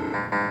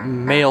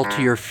male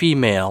to your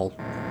female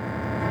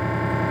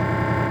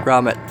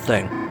grommet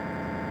thing.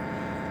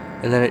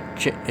 And then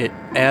it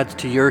adds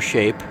to your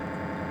shape.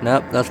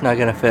 Nope, that's not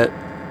gonna fit.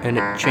 And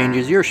it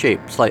changes your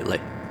shape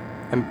slightly.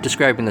 I'm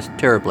describing this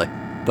terribly,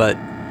 but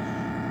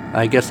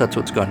I guess that's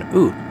what's going on.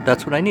 Ooh,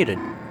 that's what I needed.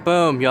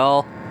 Boom,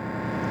 y'all.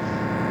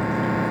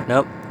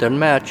 Nope, doesn't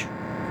match.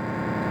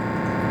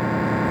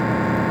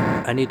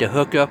 I need to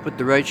hook up with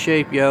the right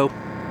shape, yo.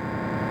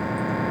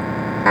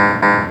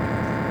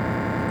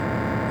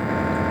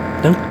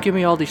 Don't give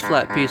me all these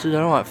flat pieces. I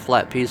don't want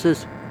flat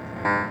pieces.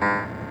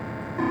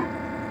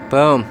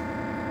 Boom.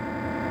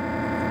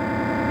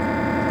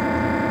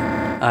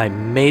 I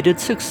made it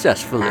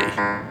successfully.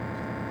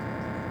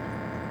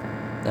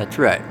 That's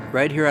right.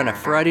 Right here on a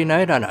Friday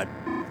night on a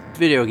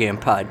video game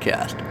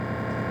podcast.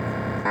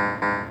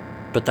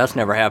 But that's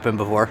never happened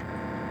before.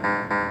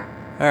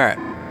 Alright.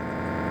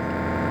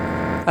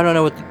 I don't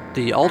know what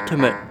the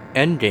ultimate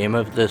end game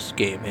of this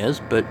game is,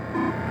 but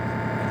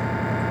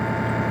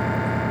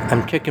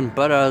I'm kicking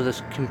butt out of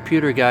this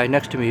computer guy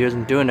next to me who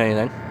isn't doing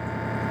anything.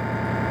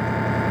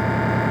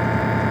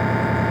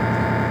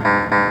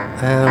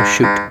 Oh,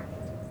 shoot.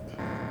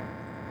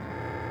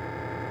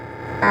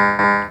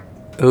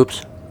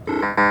 Oops.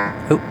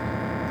 Oh.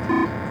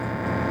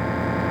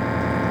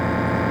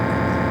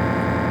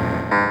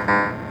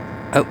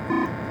 Oh.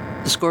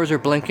 The scores are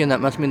blinking.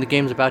 That must mean the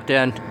game's about to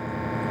end.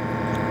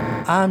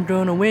 I'm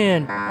gonna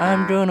win.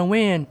 I'm gonna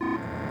win.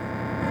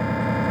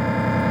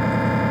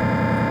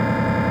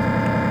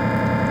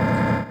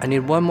 I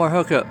need one more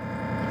hookup.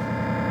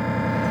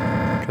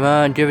 Come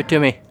on, give it to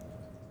me.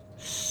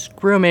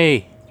 Screw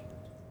me.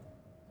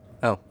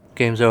 Oh,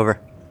 game's over.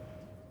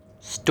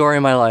 Story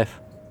of my life.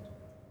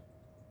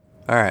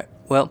 Alright,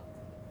 well,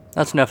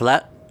 that's enough of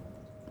that.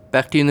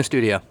 Back to you in the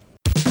studio.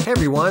 Hey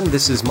everyone,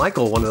 this is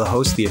Michael, one of the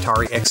hosts of the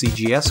Atari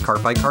XEGS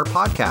Cart by Cart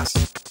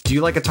podcast. Do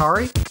you like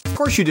Atari? Of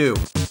course you do.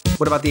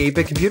 What about the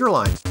 8-bit computer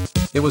line?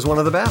 It was one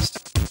of the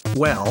best.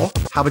 Well,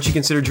 how about you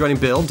consider joining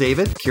Bill,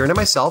 David, Kieran, and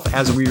myself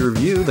as we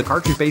review the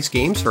cartridge-based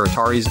games for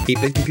Atari's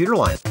 8-bit computer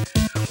line.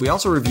 We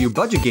also review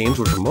budget games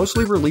which were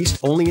mostly released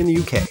only in the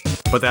UK.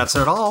 But that's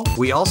not all.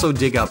 We also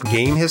dig up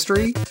game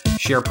history,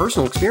 share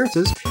personal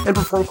experiences, and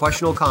perform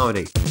questionable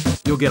comedy.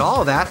 You'll get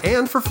all of that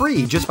and for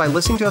free just by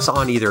listening to us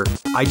on either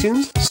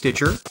iTunes,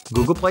 Stitcher,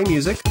 Google Play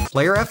Music,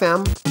 Player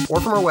FM, or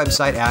from our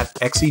website at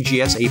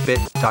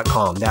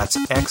xegs8bit.com. That's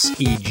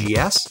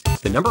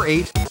XEGS, the number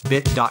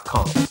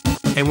 8bit.com.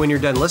 And when you're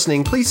done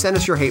listening, please send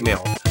us your hate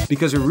mail,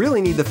 because we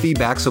really need the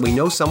feedback so we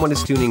know someone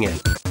is tuning in.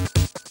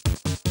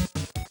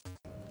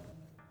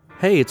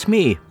 Hey, it's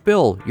me,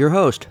 Bill, your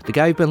host, the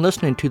guy you've been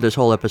listening to this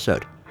whole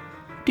episode.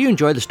 Do you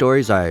enjoy the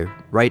stories I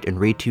write and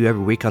read to you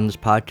every week on this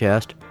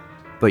podcast,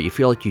 but you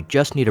feel like you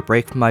just need a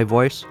break from my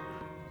voice?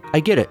 I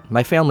get it,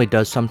 my family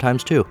does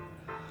sometimes too.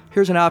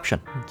 Here's an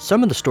option.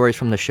 Some of the stories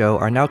from the show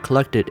are now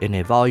collected in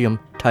a volume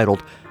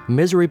titled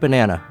Misery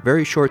Banana,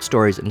 very short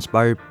stories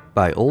inspired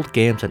by old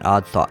games and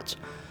odd thoughts.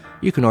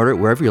 You can order it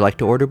wherever you like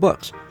to order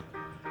books.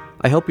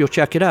 I hope you'll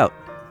check it out.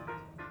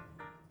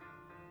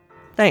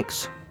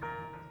 Thanks.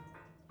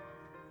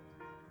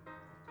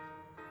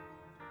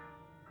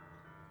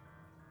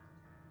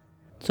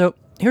 So,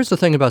 here's the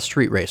thing about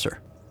Street Racer.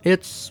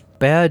 It's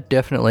bad,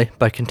 definitely,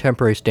 by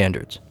contemporary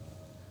standards.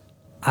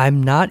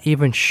 I'm not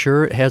even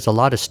sure it has a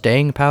lot of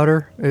staying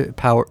powder.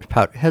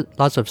 Has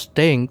lots of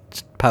staying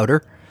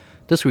powder.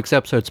 This week's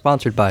episode is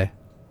sponsored by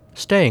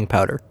Staying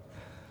Powder.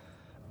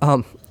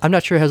 I'm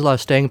not sure it has a lot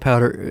of staying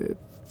powder.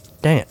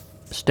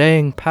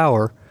 Staying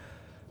power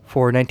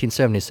for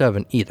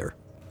 1977 either.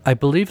 I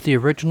believe the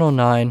original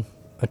 9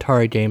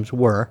 Atari games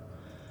were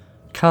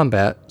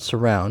Combat,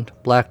 Surround,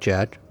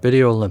 Blackjack,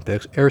 Video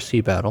Olympics, Air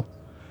Sea Battle,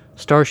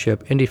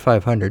 Starship, Indy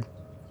 500,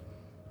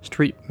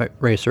 Street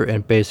Racer,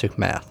 and Basic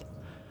Math.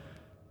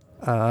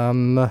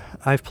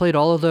 I've played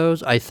all of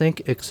those, I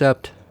think,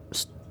 except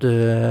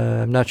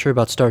I'm not sure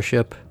about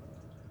Starship.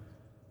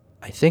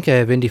 I think I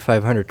have Indy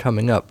 500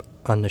 coming up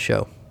on the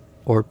show.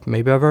 Or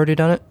maybe I've already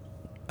done it?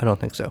 I don't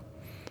think so.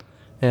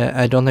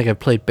 I don't think I've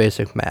played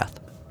Basic Math.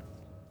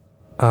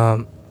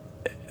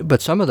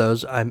 But some of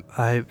those, I'm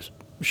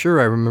sure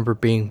I remember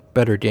being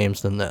better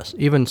games than this.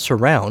 Even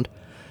Surround,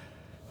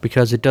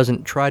 because it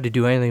doesn't try to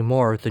do anything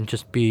more than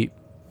just be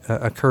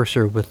a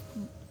cursor with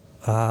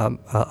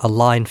a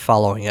line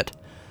following it,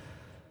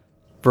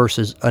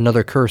 versus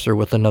another cursor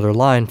with another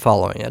line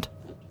following it.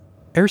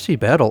 Air Sea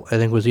Battle, I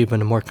think, was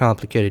even a more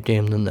complicated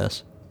game than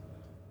this.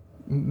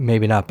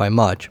 Maybe not by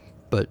much,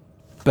 but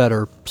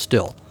better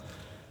still.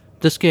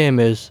 This game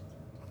is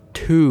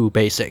too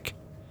basic.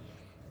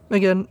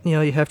 Again,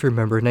 you have to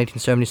remember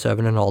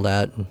 1977 and all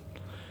that, and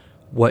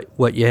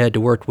what you had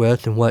to work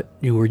with and what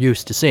you were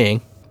used to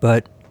seeing.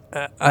 But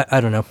I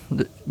don't know.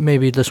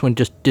 Maybe this one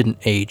just didn't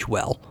age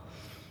well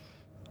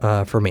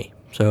for me.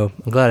 So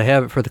I'm glad I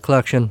have it for the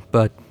collection,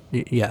 but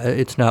yeah,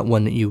 it's not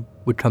one that you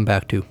would come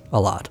back to a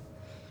lot.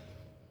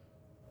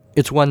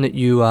 It's one that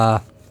you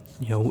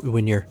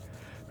when your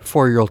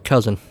 4-year-old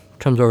cousin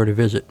comes over to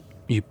visit,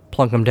 you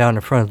plunk them down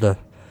in front of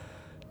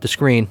the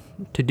screen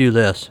to do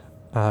this,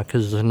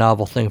 because it's a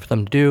novel thing for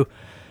them to do,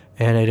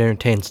 and it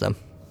entertains them.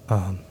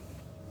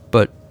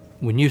 But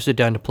when you sit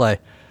down to play,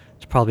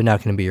 it's probably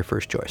not going to be your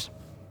first choice.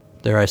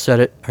 There, I said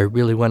it. I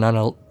really went on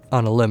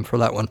a limb for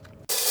that one.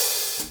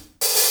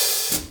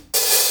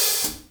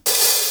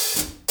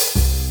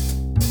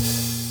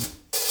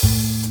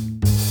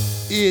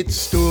 It's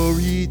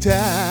story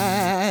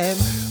time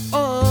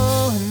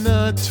on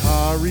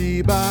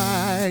Atari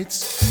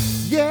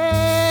Bytes.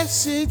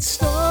 Yes, it's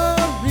story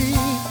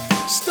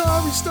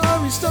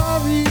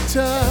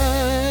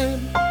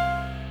time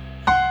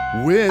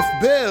with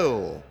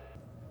Bill.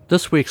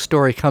 This week's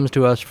story comes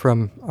to us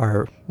from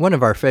one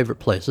of our favorite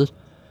places,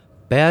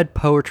 Bad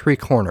Poetry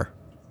Corner.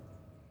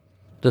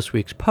 This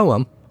week's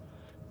poem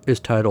is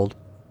titled,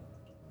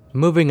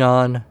 Moving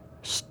On,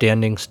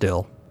 Standing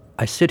Still.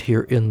 I sit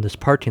here in this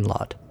parking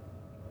lot,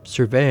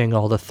 surveying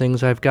all the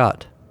things I've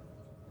got.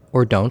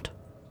 Or don't.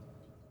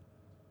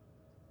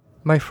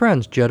 My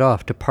friends jet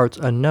off to parts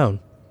unknown.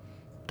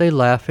 They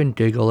laugh and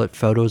giggle at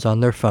photos on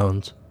their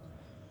phones.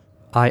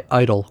 I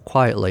idle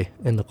quietly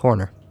in the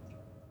corner.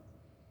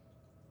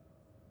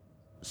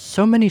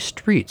 So many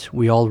streets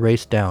we all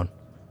race down,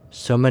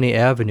 so many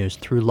avenues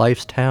through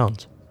life's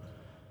towns.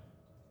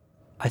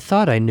 I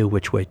thought I knew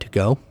which way to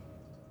go.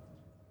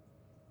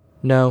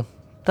 No,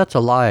 that's a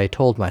lie I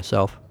told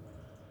myself.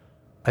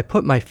 I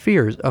put my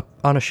fears up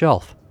on a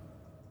shelf.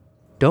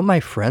 Don't my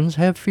friends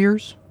have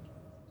fears?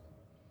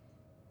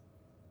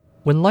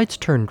 When lights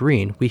turned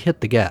green, we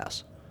hit the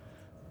gas.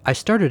 I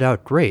started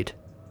out great,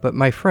 but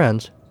my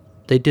friends,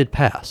 they did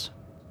pass.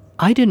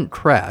 I didn't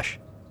crash,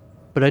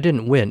 but I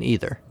didn't win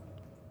either.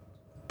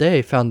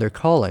 They found their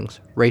callings,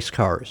 race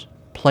cars,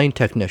 plane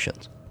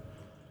technicians.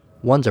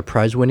 One's a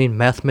prize-winning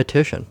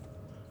mathematician.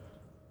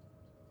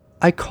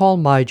 I call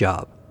my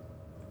job.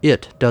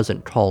 It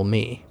doesn't call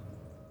me.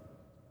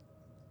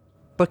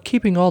 But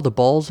keeping all the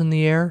balls in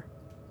the air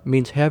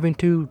means having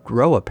to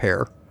grow a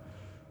pair.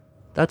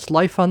 That's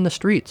life on the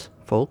streets,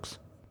 folks.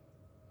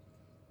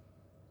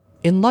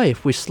 In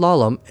life, we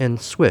slalom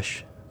and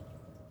swish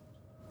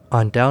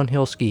on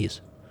downhill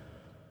skis.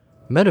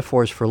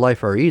 Metaphors for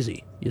life are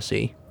easy, you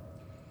see.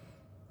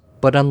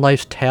 But on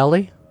life's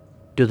tally,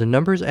 do the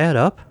numbers add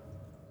up?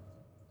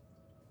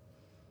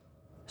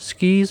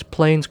 Skis,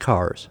 planes,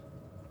 cars.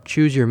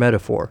 Choose your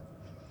metaphor.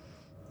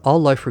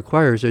 All life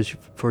requires is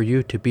for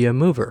you to be a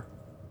mover.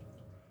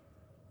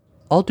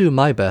 I'll do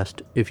my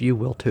best if you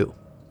will too.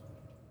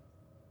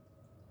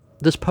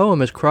 This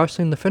poem is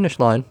crossing the finish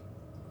line,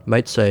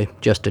 might say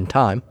just in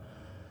time,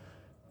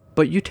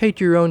 but you take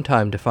your own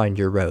time to find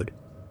your road.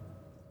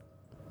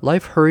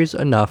 Life hurries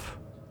enough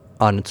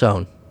on its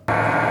own.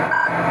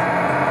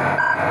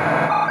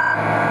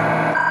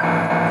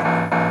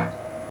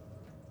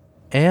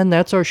 And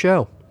that's our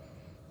show.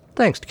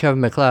 Thanks to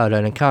Kevin MacLeod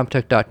at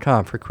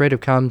Incompetech.com for Creative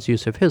Commons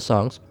use of his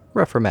songs,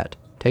 Rough Format,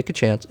 Take a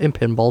Chance, and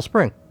Pinball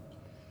Spring.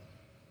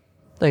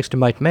 Thanks to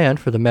Mike Mann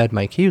for the Mad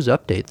Mike Hughes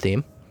update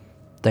theme.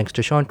 Thanks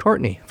to Sean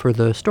Courtney for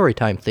the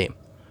Storytime theme.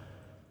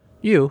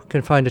 You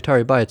can find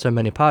Atari Bytes on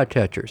many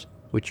podcatchers,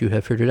 which you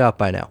have figured out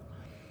by now.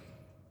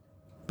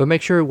 But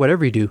make sure,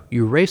 whatever you do,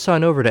 you race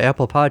on over to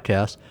Apple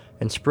Podcasts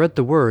and spread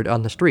the word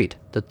on the street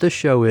that this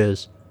show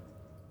is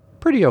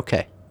pretty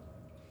okay.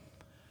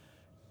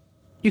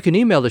 You can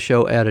email the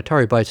show at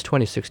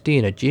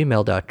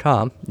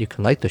ataribytes2016@gmail.com. You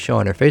can like the show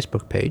on our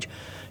Facebook page.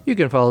 You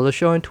can follow the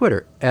show on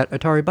Twitter at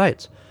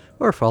AtariBytes,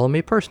 or follow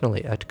me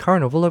personally at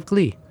Carnival of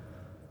Glee.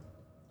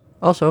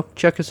 Also,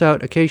 check us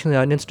out occasionally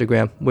on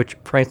Instagram, which,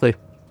 frankly,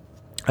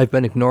 I've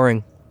been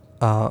ignoring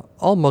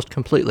almost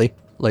completely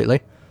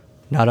lately.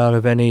 Not out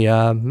of any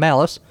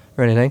malice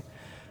or anything.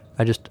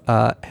 I just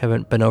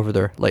haven't been over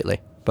there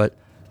lately. But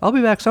I'll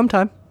be back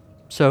sometime.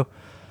 So,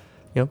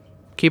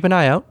 keep an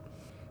eye out.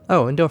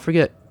 Oh, and don't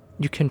forget,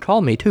 you can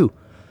call me too.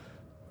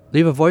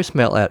 Leave a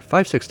voicemail at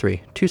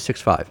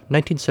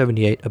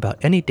 563-265-1978 about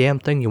any damn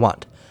thing you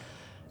want.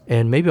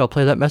 And maybe I'll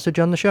play that message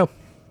on the show.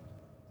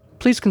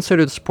 Please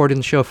consider supporting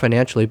the show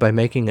financially by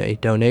making a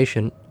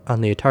donation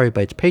on the Atari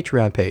Bytes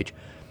Patreon page,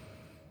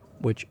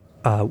 which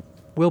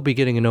will be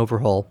getting an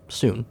overhaul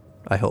soon,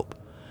 I hope.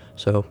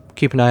 So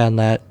keep an eye on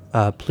that.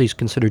 Please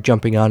consider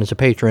jumping on as a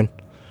patron.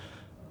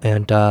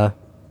 And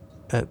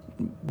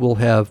we'll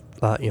have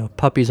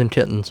puppies and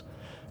kittens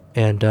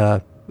and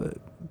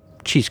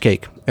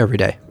cheesecake every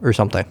day or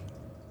something.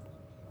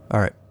 All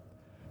right.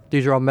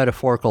 These are all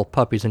metaphorical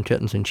puppies and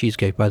kittens and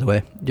cheesecake, by the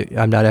way.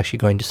 I'm not actually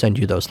going to send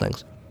you those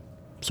things.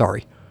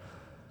 Sorry.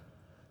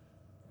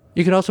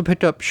 You can also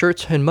pick up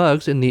shirts and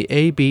mugs in the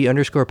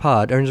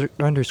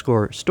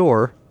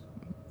AB_pod_store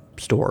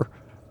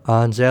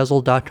on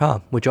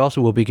Zazzle.com, which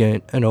also will be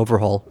getting an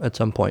overhaul at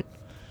some point.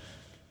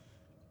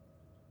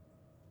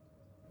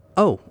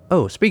 Oh,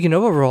 speaking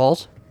of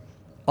overhauls,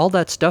 all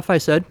that stuff I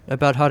said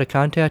about how to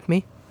contact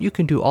me, you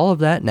can do all of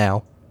that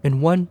now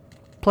in one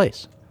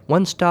place.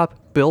 One-stop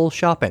bill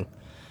shopping.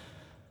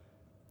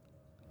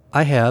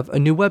 I have a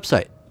new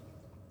website.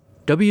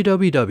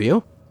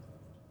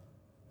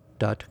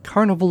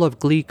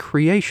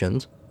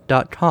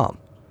 www.carnivalofgleecreations.com.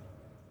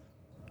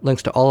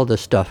 Links to all of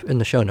this stuff in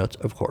the show notes,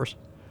 of course.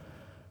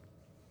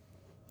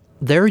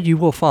 There you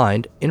will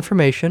find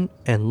information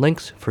and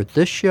links for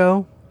this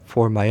show,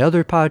 for my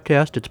other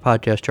podcast, it's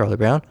Podcast Charlie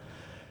Brown,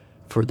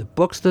 for the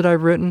books that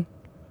I've written,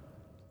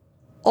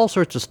 all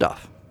sorts of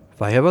stuff.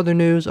 If I have other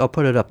news, I'll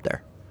put it up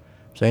there.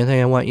 So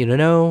anything I want you to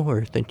know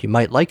or think you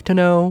might like to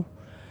know,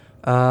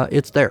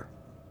 it's there.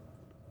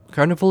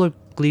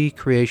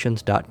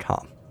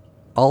 carnivalofgleecreations.com.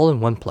 All in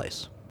one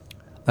place.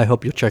 I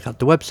hope you'll check out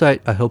the website.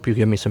 I hope you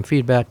give me some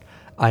feedback.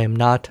 I am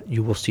not,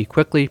 you will see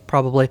quickly,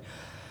 probably,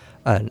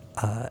 an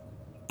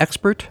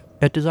expert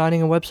at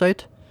designing a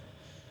website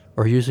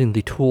or using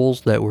the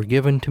tools that were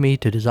given to me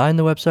to design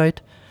the website.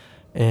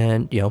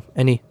 And,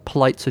 any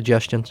polite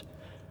suggestions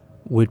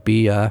would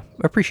be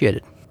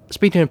appreciated.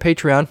 Speaking of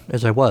Patreon,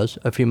 as I was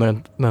a few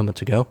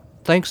moments ago,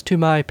 thanks to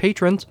my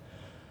patrons,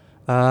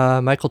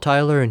 Michael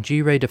Tyler and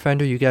G-Ray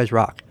Defender, you guys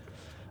rock.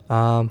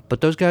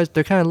 But those guys,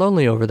 they're kind of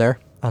lonely over there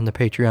on the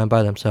Patreon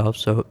by themselves,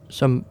 so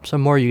some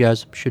more of you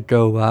guys should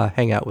go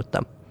hang out with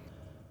them.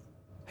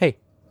 Hey,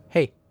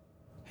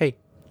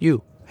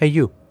 You. Hey,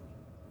 you.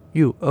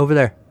 You, over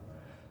there.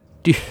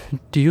 Do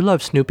you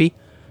love Snoopy?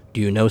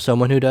 Do you know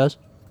someone who does?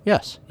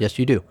 Yes,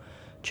 you do.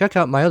 Check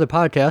out my other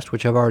podcast,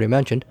 which I've already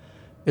mentioned.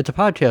 It's a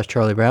podcast,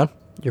 Charlie Brown,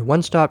 your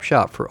one-stop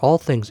shop for all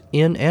things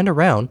in and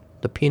around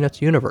the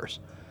Peanuts universe.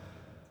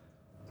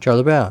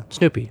 Charlie Brown,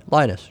 Snoopy,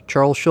 Linus,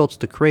 Charles Schultz,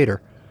 the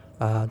creator,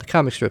 the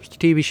comic strips, the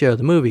TV show,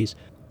 the movies,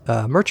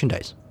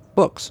 merchandise,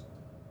 books,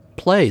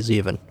 plays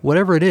even,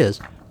 whatever it is,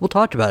 we'll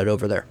talk about it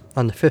over there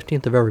on the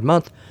 15th of every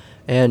month,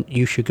 and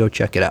you should go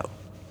check it out.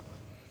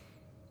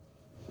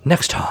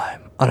 Next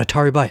time on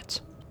Atari Bytes.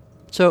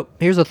 So,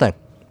 here's the thing.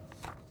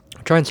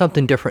 I'm trying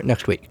something different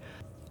next week.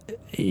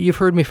 You've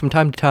heard me from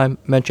time to time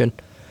mention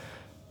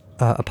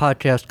a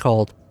podcast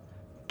called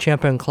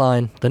Champa &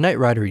 Klein, The Knight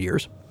Rider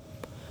Years,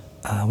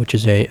 which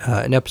is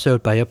an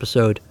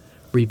episode-by-episode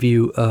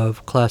review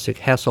of classic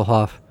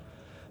Hasselhoff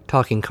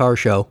talking car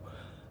show,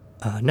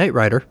 Knight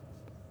Rider,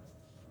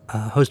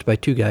 hosted by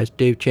two guys,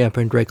 Dave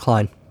Champa and Greg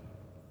Klein.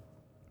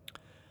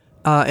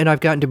 And I've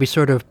gotten to be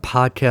sort of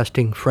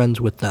podcasting friends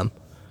with them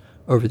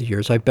over the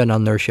years. I've been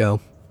on their show,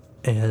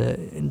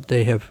 and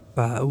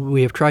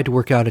we have tried to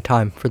work out a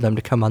time for them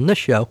to come on this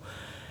show.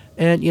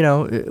 And, you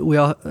know,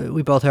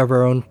 we both have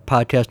our own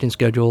podcasting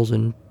schedules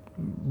and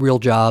real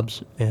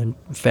jobs and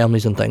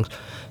families and things.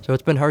 So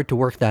it's been hard to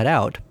work that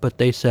out. But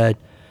they said,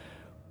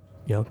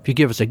 you know, if you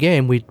give us a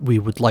game, we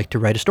would like to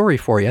write a story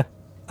for you.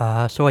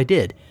 So I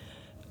did.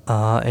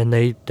 And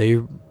they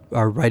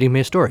are writing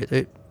me a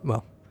story.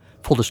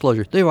 Full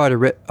disclosure, they've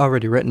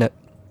already written it,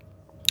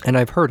 and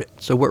I've heard it.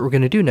 So what we're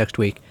going to do next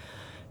week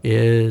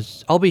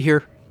is I'll be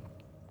here.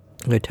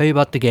 I'm going to tell you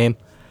about the game,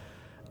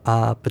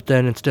 but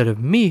then instead of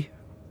me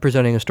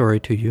presenting a story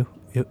to you,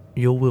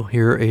 you will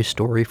hear a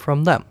story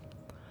from them.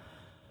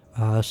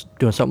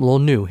 Doing something a little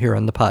new here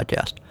on the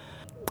podcast.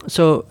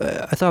 So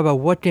I thought about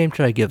what game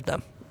should I give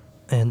them,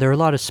 and there are a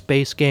lot of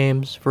space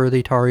games for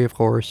the Atari, of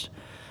course.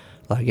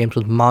 A lot of games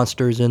with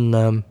monsters in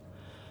them.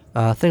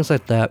 Things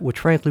like that, which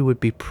frankly would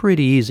be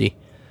pretty easy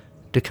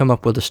to come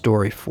up with a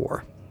story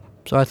for.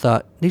 So I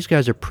thought, these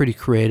guys are pretty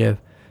creative,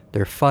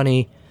 they're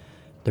funny,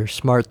 they're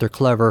smart, they're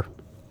clever.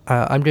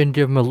 I'm going to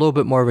give them a little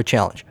bit more of a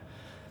challenge.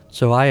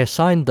 So I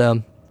assigned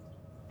them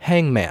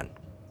Hangman.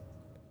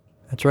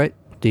 That's right,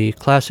 the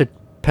classic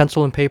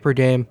pencil and paper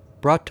game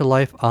brought to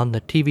life on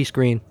the TV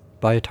screen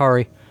by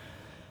Atari.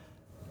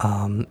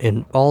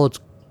 In all its,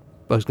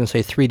 I was going to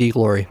say 3D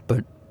glory,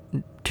 but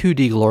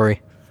 2D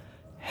glory.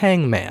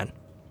 Hangman.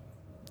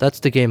 That's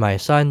the game I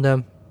assigned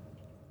them,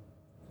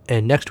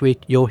 and next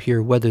week you'll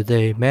hear whether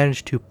they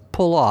managed to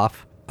pull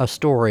off a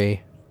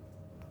story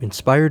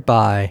inspired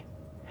by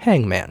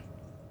Hangman.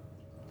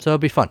 So it'll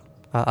be fun.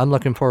 I'm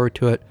looking forward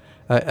to it.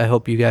 I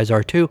hope you guys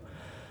are too.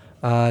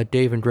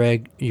 Dave and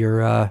Greg,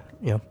 you're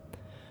in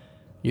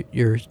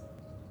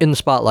the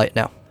spotlight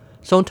now.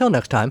 So until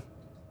next time,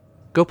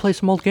 go play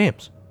some old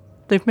games.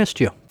 They've missed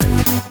you.